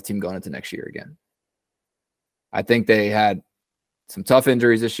a playoff team going into next year again. I think they had some tough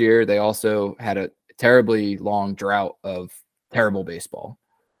injuries this year. They also had a terribly long drought of terrible baseball.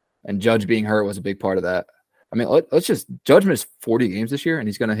 And Judge being hurt was a big part of that. I mean, let's just Judge missed 40 games this year, and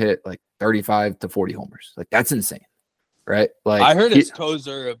he's going to hit like 35 to 40 homers. Like that's insane, right? Like I heard his toes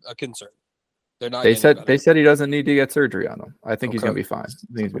are a concern. They're not. They said he doesn't need to get surgery on them. I think he's going to be fine.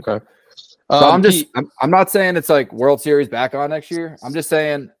 I think he's gonna be fine. So I'm not saying it's like World Series back on next year. I'm just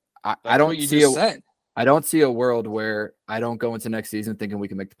saying I don't see a world where I don't go into next season thinking we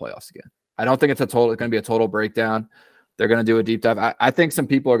can make the playoffs again. I don't think it's going to be a total breakdown. They're going to do a deep dive. I think some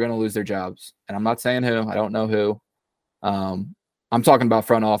people are going to lose their jobs, and I'm not saying who. I don't know who. I'm talking about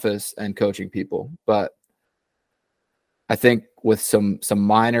front office and coaching people, but I think with some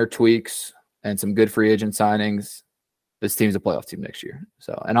minor tweaks and some good free agent signings, this team's a playoff team next year.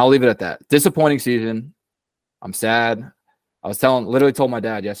 So, and I'll leave it at that. Disappointing season. I'm sad. Literally told my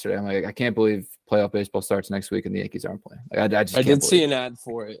dad yesterday, I'm like, I can't believe playoff baseball starts next week and the Yankees aren't playing. Like, I did see an ad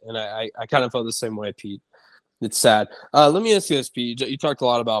for it, and I kind of felt the same way, Pete. It's sad. Let me ask you this, Pete. You talked a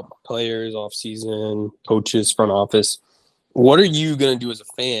lot about players, off-season, coaches, front office. What are you going to do as a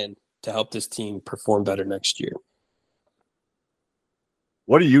fan to help this team perform better next year?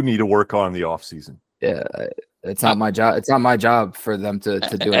 What do you need to work on in the offseason? Yeah, it's not my job. It's not my job for them to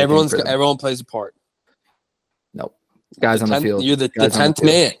do it. Everyone plays a part. Nope. Guys on the field. You're the 10th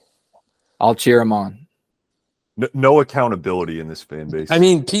man. I'll cheer them on. No accountability in this fan base. I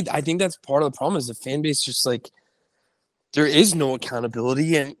mean, Pete, I think that's part of the problem is the fan base just like there is no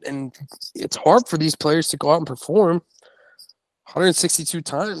accountability, and it's hard for these players to go out and perform 162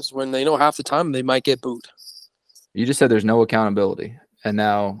 times when they know half the time they might get booed. You just said there's no accountability, and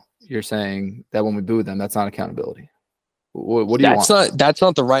now you're saying that when we boo them, that's not accountability. What do you want? That's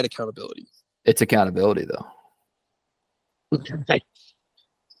not the right accountability. It's accountability, though.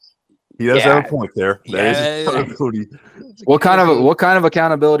 He does have a point there. That is accountability. What kind of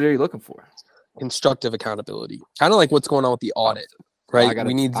accountability are you looking for? Constructive accountability, kind of like what's going on with the audit, right?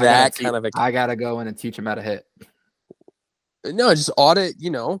 We need that kind of. I gotta go in and teach them how to hit. No, just audit.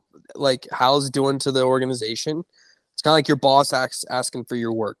 Like Hal's doing to the organization. It's kind of like your boss asking for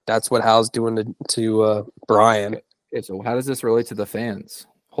your work. That's what Hal's doing to Brian. Okay, so how does this relate to the fans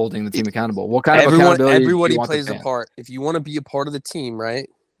holding the team accountable? What kind of accountability? Everybody plays a part. If you want to be a part of the team, right?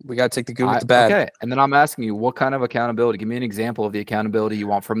 We got to take the good with the bad. Okay, and then I'm asking you, what kind of accountability? Give me an example of the accountability you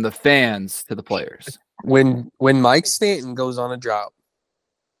want from the fans to the players. When Mike Stanton goes on a drought,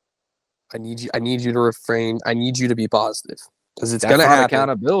 I need you to refrain. I need you to be positive because it's going to happen.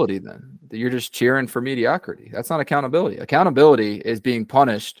 Accountability, then you're just cheering for mediocrity. That's not accountability. Accountability is being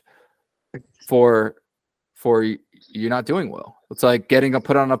punished for you not doing well. It's like getting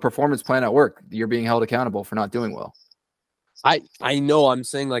put on a performance plan at work. You're being held accountable for not doing well. I know. I'm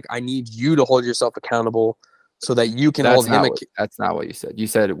saying like I need you to hold yourself accountable so that you can hold him. That's not what you said. You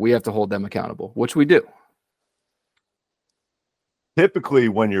said we have to hold them accountable, which we do. Typically,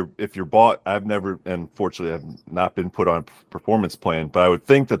 if you're bought, I've never, and fortunately, I've not been put on a performance plan. But I would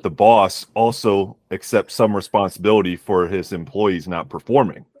think that the boss also accepts some responsibility for his employees not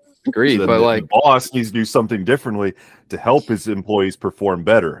performing. Agreed, so but the boss needs to do something differently to help his employees perform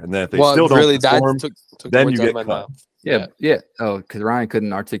better. And then if they still don't perform, then you get cut. Yeah. Oh, because Ryan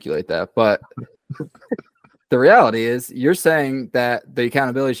couldn't articulate that. But the reality is you're saying that the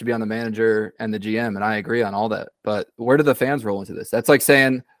accountability should be on the manager and the GM, and I agree on all that. But where do the fans roll into this? That's like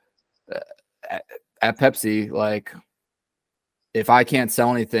saying at Pepsi, like, if I can't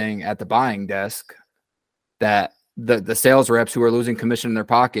sell anything at the buying desk, that the sales reps who are losing commission in their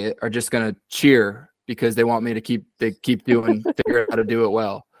pocket are just going to cheer because they want me to keep figure out how to do it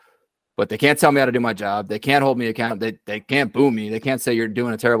well. But they can't tell me how to do my job. They can't hold me accountable. They can't boo me. They can't say you're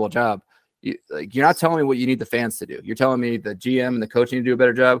doing a terrible job. You're not telling me what you need the fans to do. You're telling me the GM and the coach need to do a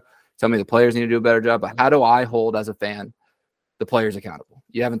better job. Tell me the players need to do a better job. But how do I hold, as a fan, the players accountable?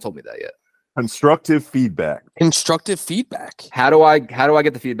 You haven't told me that yet. Constructive feedback. How do I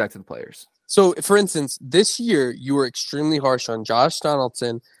get the feedback to the players? So, for instance, this year you were extremely harsh on Josh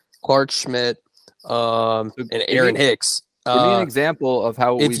Donaldson, Clark Schmidt, and Aaron Hicks. Give me an example of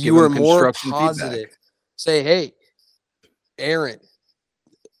how if you were more positive, feedback. Say, hey, Aaron,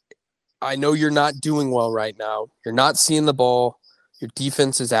 I know you're not doing well right now. You're not seeing the ball. Your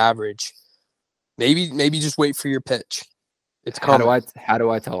defense is average. Maybe just wait for your pitch. It's coming. How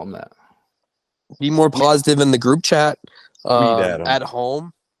do I tell them that? Be more positive in the group chat at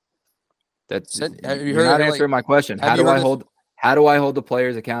home. You're not answering my question. How do I hold the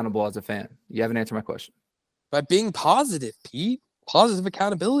players accountable as a fan? You haven't answered my question. By being positive, Pete. Positive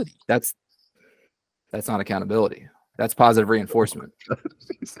accountability. That's not accountability. That's positive reinforcement.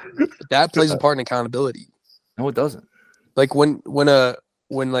 That plays a part in accountability. No, it doesn't. Like when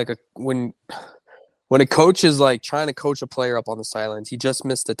When a coach is like trying to coach a player up on the sidelines, he just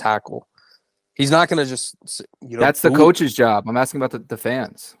missed a tackle. He's not going to just, That's the coach's job. I'm asking about the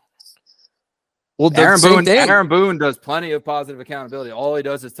fans. Well, Aaron Boone does plenty of positive accountability. All he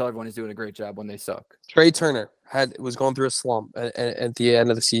does is tell everyone he's doing a great job when they suck. Trey Turner was going through a slump at the end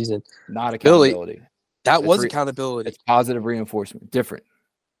of the season. Not accountability. Billy, that was accountability. It's positive reinforcement. Different.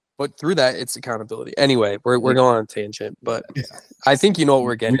 But through that, it's accountability. Anyway, we're going on a tangent, but I think you know what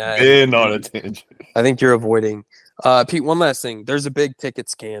we're getting at. Been on a tangent. I think you're avoiding. Pete, one last thing. There's a big ticket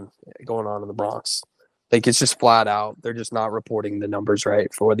scam going on in the Bronx. Like, it's just flat out. They're just not reporting the numbers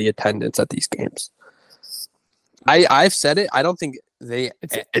right for the attendance at these games. I've said it. I don't think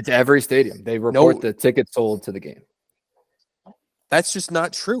it's every stadium. They report the tickets sold to the game. That's just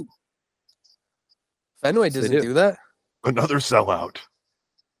not true. Fenway doesn't do that. Another sellout.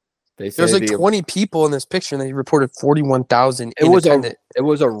 There's like 20 people in this picture, and they reported 41,000 in attendance. It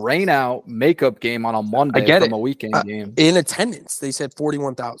was a rain-out makeup game on a Monday from a weekend game. In attendance, they said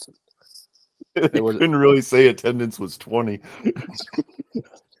 41,000. They couldn't really say attendance was 20.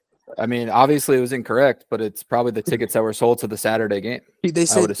 I mean, obviously it was incorrect, but it's probably the tickets that were sold to the Saturday game. They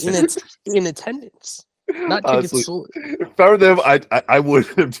said in attendance. Not tickets sold. If I were them, I would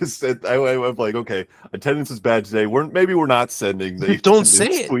have just said, I'm like, okay, attendance is bad today. Maybe we're not sending the don't say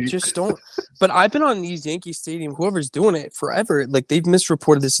it. Tweet. Just don't. But I've been on these Yankee Stadium, whoever's doing it forever. Like, they've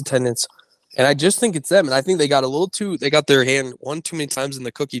misreported this attendance. And I just think it's them. And I think they got they got their hand one too many times in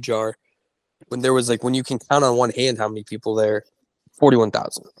the cookie jar when there was when you can count on one hand how many people there.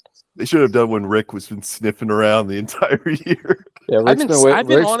 41,000. They should have done when Rick was been sniffing around the entire year. Yeah, Rick's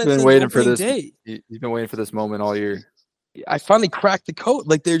been waiting for this. He's been waiting for this moment all year. I finally cracked the code.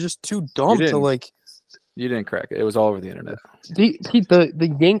 Like, they're just too dumb to You didn't crack it. It was all over the internet.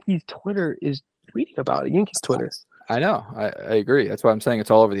 The Yankees Twitter is tweeting about it. Yankees Twitter. I know. I agree. That's why I'm saying it's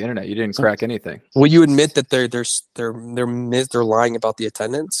all over the internet. You didn't crack anything. Will you admit that they're lying about the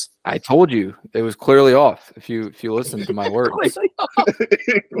attendance? I told you it was clearly off. If you listen to my words,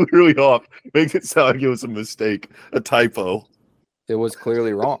 clearly off. Make it sound like it was a mistake, a typo. It was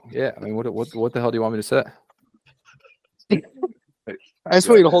clearly wrong. Yeah. I mean, what the hell do you want me to say? I just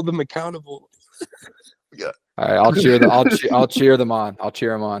want you to hold them accountable. Yeah. All right. I'll cheer them on. I'll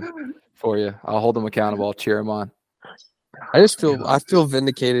cheer them on for you. I'll hold them accountable. I'll cheer them on. I feel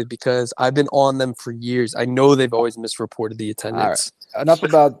vindicated because I've been on them for years. I know they've always misreported the attendance. All right. Enough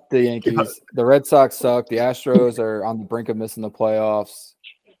about the Yankees. The Red Sox suck. The Astros are on the brink of missing the playoffs.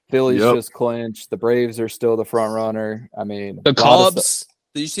 Phillies just clinched. The Braves are still the front runner. I mean, the Cubs.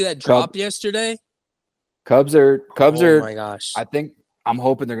 Did you see that drop yesterday? Cubs are. Oh my gosh! I'm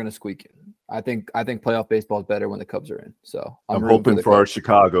hoping they're going to squeak it. I think playoff baseball is better when the Cubs are in. So I'm hoping for our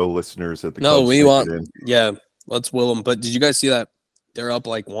Chicago listeners that the Cubs we want. Yeah, let's will them. But did you guys see that they're up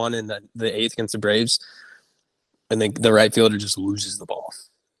 1 in the eighth against the Braves, and the right fielder just loses the ball?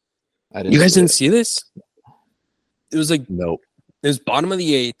 You guys didn't see this? It was nope. It was bottom of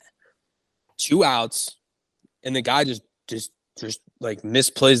the eighth, 2 outs, and the guy just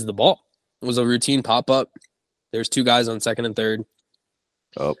misplays the ball. It was a routine pop up. There's 2 guys on second and third.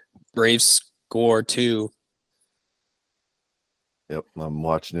 Oh, Braves score 2. Yep, I'm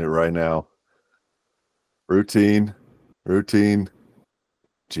watching it right now. Routine.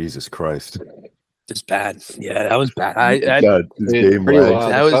 Jesus Christ. It's bad. Yeah, that was bad. That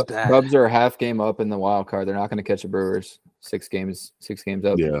was bad. Cubs are a half game up in the wild card. They're not going to catch the Brewers. 6 games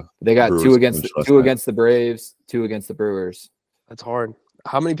up. Yeah. They got Brewers 2 against the Braves, 2 against the Brewers. That's hard.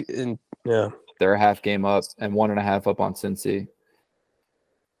 How many? Yeah. They're a half game up and 1.5 up on Cincy.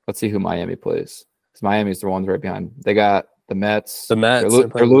 Let's see who Miami plays. Because Miami's the ones right behind. They got the Mets. The Mets.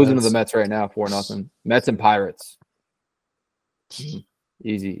 They're losing to the Mets right now, 4-0. Mets and Pirates.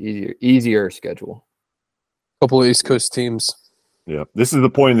 Easier schedule. Couple of East Coast teams. Yeah. This is the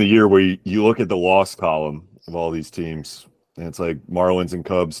point in the year where you look at the loss column of all these teams. And it's like Marlins and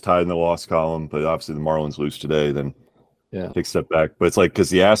Cubs tied in the loss column, but obviously the Marlins lose today, then take a step back. But it's like because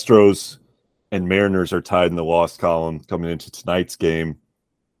the Astros and Mariners are tied in the loss column coming into tonight's game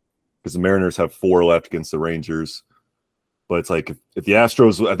because the Mariners have 4 left against the Rangers. But it's like if the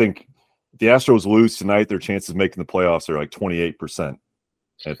Astros, I think if the Astros lose tonight, their chances of making the playoffs are 28%. And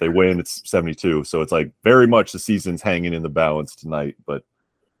if they win, it's 72. So it's very much the season's hanging in the balance tonight. But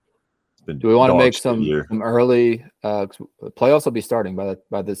do we want to make some early playoffs will be starting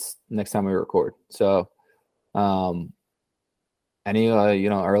by this next time we record. So any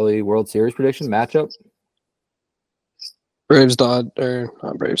early World Series prediction matchup? Not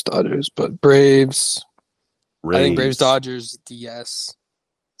Braves Dodgers, but Braves. Rays. I think Braves Dodgers DS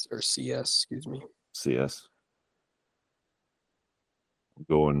or CS, excuse me. CS. I'm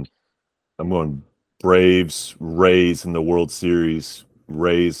going Braves, Rays in the World Series,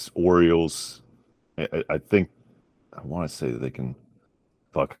 Rays, Orioles. I think I want to say that they can.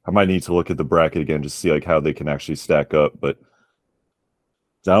 Fuck, I might need to look at the bracket again just to see like how they can actually stack up. But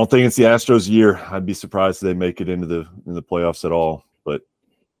I don't think it's the Astros' year. I'd be surprised if they make it into the playoffs at all. But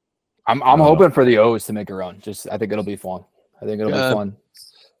I'm hoping for the O's to make a run. I think it'll be fun. I think it'll be fun.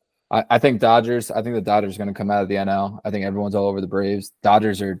 I think Dodgers. I think the Dodgers are going to come out of the NL. I think everyone's all over the Braves.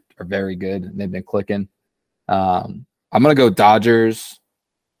 Dodgers are very good. And they've been clicking. I'm going to go Dodgers.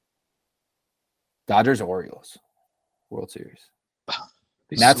 Dodgers Orioles World Series.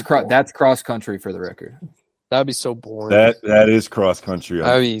 That's cross country for the record. That'd be so boring. That is cross country.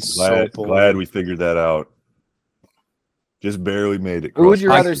 That'd be so boring. Glad we figured that out. Just barely made it. Who would you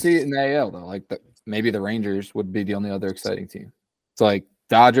rather see in the AL though? Like maybe the Rangers would be the only other exciting team. It's like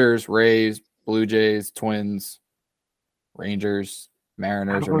Dodgers, Rays, Blue Jays, Twins, Rangers,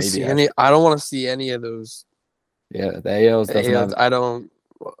 Mariners, or maybe I don't want to see any of those. Yeah, the AL's doesn't have. I don't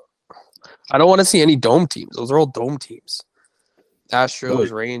want to see any dome teams. Those are all dome teams.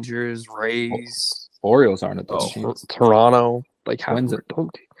 Astros, Rangers, Rays. Orioles aren't a dome team. Toronto, like Twins, dome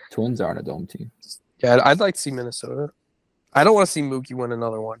team. Twins aren't a dome team. Yeah, I'd like to see Minnesota. I don't want to see Mookie win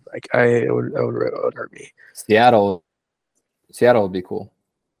another one. Like it would hurt me. Seattle would be cool.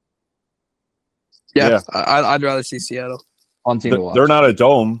 Yeah. I'd rather see Seattle. Fun team to watch. They're not a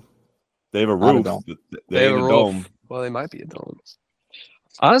dome. They have a roof. They have a dome. Well, they might be a dome.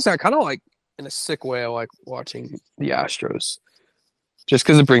 Honestly, I kind of like, in a sick way, I like watching the Astros. Just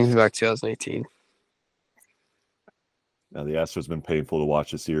because it brings me back 2018. Now, the Astros have been painful to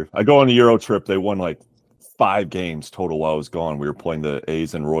watch this year. I go on a Euro trip. They won like 5 games total while I was gone. We were playing the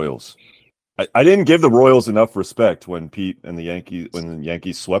A's and Royals. I didn't give the Royals enough respect when the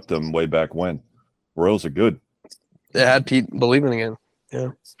Yankees swept them way back when. Royals are good. They had Pete believing again. Yeah.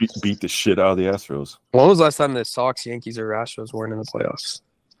 Beat the shit out of the Astros. When was the last time the Sox, Yankees, or Astros weren't in the playoffs?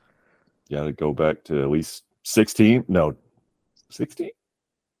 Yeah, to go back to at least 16. No, 16.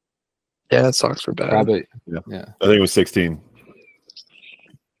 Yeah, the Sox were bad. Probably. Yeah. I think it was 16.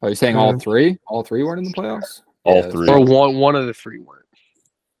 Are you saying all three? All three weren't in the playoffs? All three. Or one of the 3 weren't.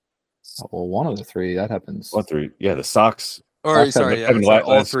 Oh, well, one of the 3 that happens. All 3. Yeah, the Sox. Or sorry,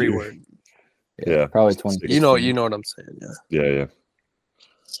 all 3 were. Yeah, probably 20. You know what I'm saying. Yeah.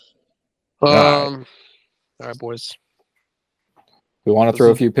 All right, boys. We want to throw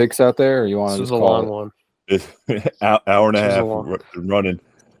a few picks out there, or you want to? This was a long one. Hour and a half running.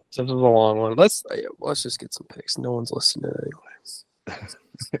 This was a long one. Let's just get some picks. No one's listening anyway.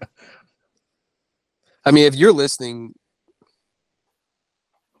 I mean, if you're listening,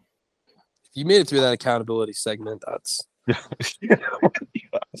 if you made it through that accountability segment, that's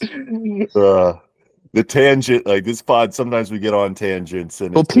the tangent. Like this pod, sometimes we get on tangents,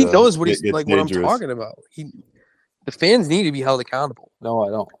 and Pete knows what he's like. What I'm talking about. The fans need to be held accountable. No, I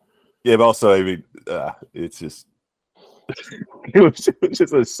don't. Yeah, but also, I mean, it's just it was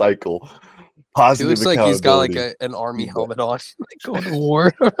just a cycle. Positive. It looks like he's got like an army helmet on, like going to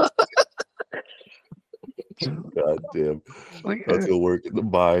war. God damn, that's gonna work in the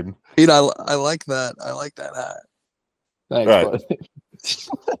mind. Pete, I like that. I like that hat. Thanks, right.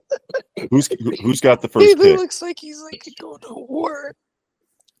 Who's got the first pick? It looks like he's like going to war.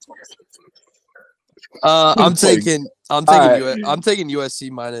 I'm taking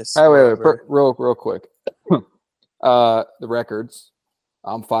USC minus. Hey, wait, real quick. The records.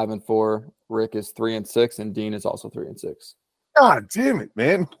 I'm 5-4. Rick is 3-6, and Dean is also 3-6. God damn it,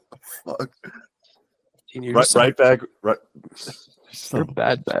 man! Fuck. Right back. Right. You're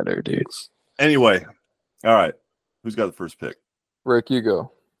bad batter, dude. Anyway, all right. Who's got the first pick? Rick, you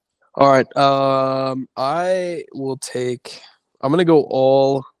go. All right. I will take. I'm gonna go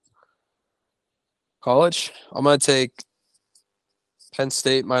all college. I'm gonna take Penn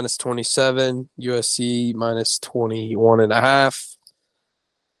State minus 27, USC minus 21.5.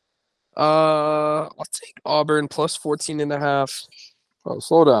 I'll take Auburn plus 14.5. Oh,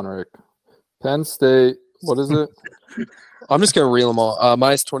 slow down, Rick. Penn State. What is it? I'm just gonna reel them all.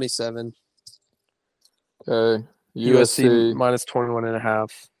 Minus 27. Okay. USC minus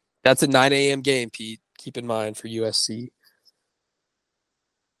 21.5. That's a 9 a.m. game, Pete. Keep in mind for USC.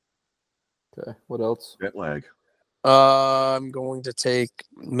 Okay. What else? Jet lag. I'm going to take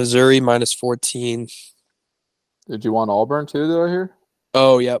Missouri minus 14. Did you want Auburn too, did I hear?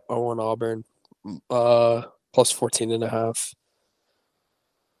 Oh, yep. I want Auburn. Plus 14.5.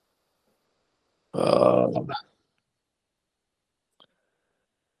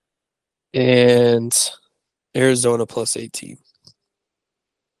 And Arizona plus 18.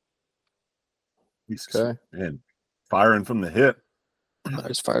 Okay. Man, firing from the hip. I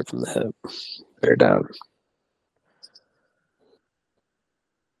just fired from the hip. Bear down.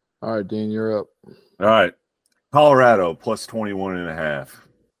 All right, Dean, you're up. All right. Colorado plus 21.5.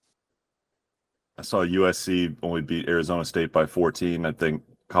 I saw USC only beat Arizona State by 14. I think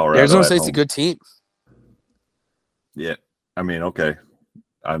Colorado. Arizona State's a good team. Yeah. I mean, okay.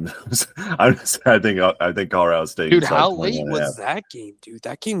 I think Colorado State. Dude, how late was that game, dude?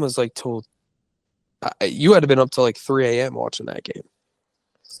 That game was like till you had to been up till like 3 a.m. watching that game.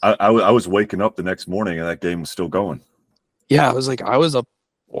 I was waking up the next morning and that game was still going. Yeah, I was up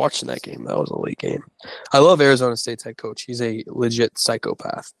watching that game. That was a late game. I love Arizona State's head coach. He's a legit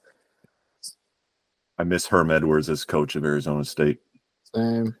psychopath. I miss Herm Edwards as coach of Arizona State.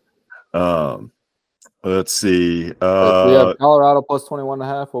 Same. Let's see. We have Colorado plus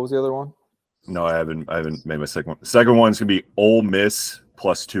 21.5. What was the other one? No, I haven't made my second one. The second one's gonna be Ole Miss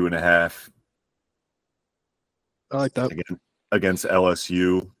plus 2.5. I like that. Against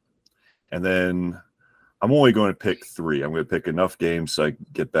LSU. And then I'm only going to pick 3. I'm going to pick enough games so I can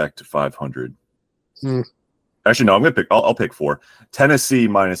get back to 500. Actually, no, I'll pick 4. Tennessee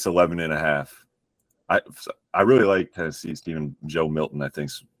minus 11.5. I really like Tennessee's team. Joe Milton, I think,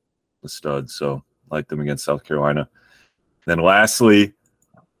 is a stud. So I like them against South Carolina. Then lastly,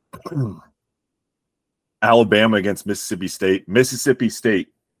 Alabama against Mississippi State. Mississippi State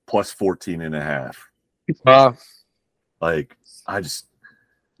plus 14.5. Like, I just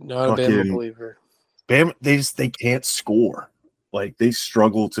not a Bama believer. Bama, they can't score. Like, they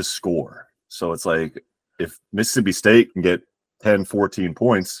struggle to score. So it's like, if Mississippi State can get 10, 14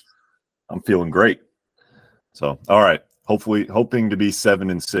 points, I'm feeling great. So, all right. Hoping to be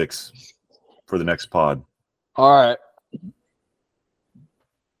 7-6 for the next pod. All right.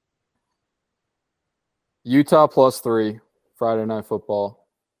 Utah plus 3, Friday Night Football.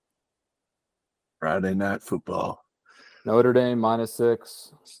 Friday Night Football. Notre Dame minus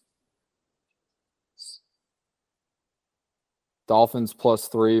 6. Dolphins plus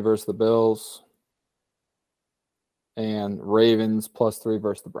 3 versus the Bills. And Ravens plus 3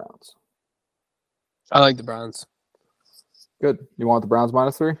 versus the Browns. I like the Browns. Good. You want the Browns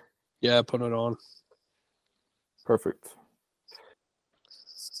minus 3? Yeah, put it on. Perfect.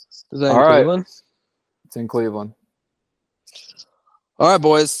 Is that in Cleveland? It's in Cleveland. All right,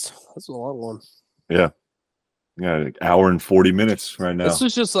 boys. That's a long one. Yeah. Yeah, like hour and 40 minutes right now. This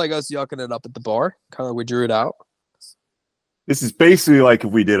was just like us yucking it up at the bar. Kind of we drew it out. This is basically like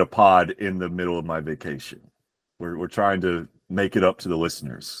if we did a pod in the middle of my vacation. We're trying to make it up to the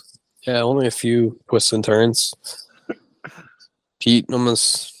listeners. Yeah, only a few twists and turns. Pete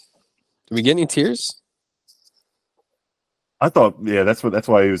almost. Did we get any tears? I thought, yeah, that's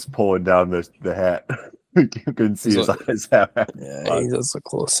why he was pulling down the hat. You couldn't see his eyes. Yeah, he does look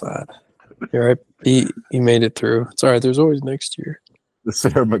a little sad. You're right. He made it through. It's all right. There's always next year. The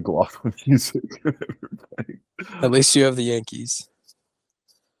Sarah McLachlan music. At least you have the Yankees.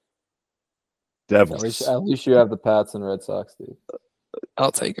 Devils. At least you have the Pats and Red Sox, dude.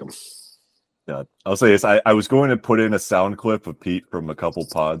 I'll take them. Yeah, I'll say this. I was going to put in a sound clip of Pete from a couple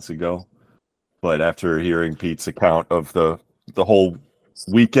pods ago, but after hearing Pete's account of the whole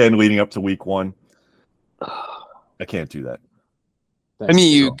weekend leading up to week 1, I can't do that. I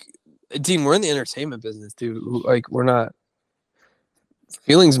mean, Dean, we're in the entertainment business, dude. Like, we're not.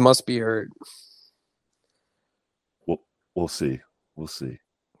 Feelings must be hurt. We'll see. We'll see.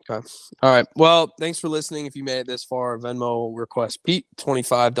 Okay. All right. Well, thanks for listening. If you made it this far, Venmo request Pete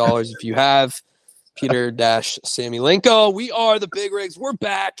 $25 if you have. Peter-Sammy Linko. We are the Big Rigs. We're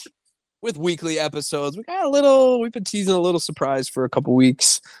back with weekly episodes. We've been teasing a little surprise for a couple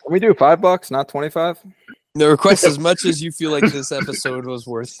weeks. Can we do $5, not 25? The request as much as you feel like this episode was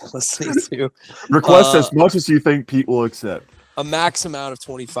worth listening to. Request as much as you think Pete will accept. A max amount of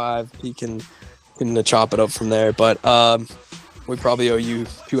 25. He can chop it up from there. But we probably owe you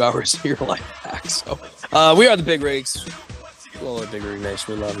 2 hours of your life back. So we are the Big Rigs. Well, Big Rig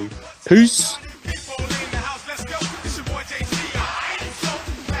Nation, we love you. Peace.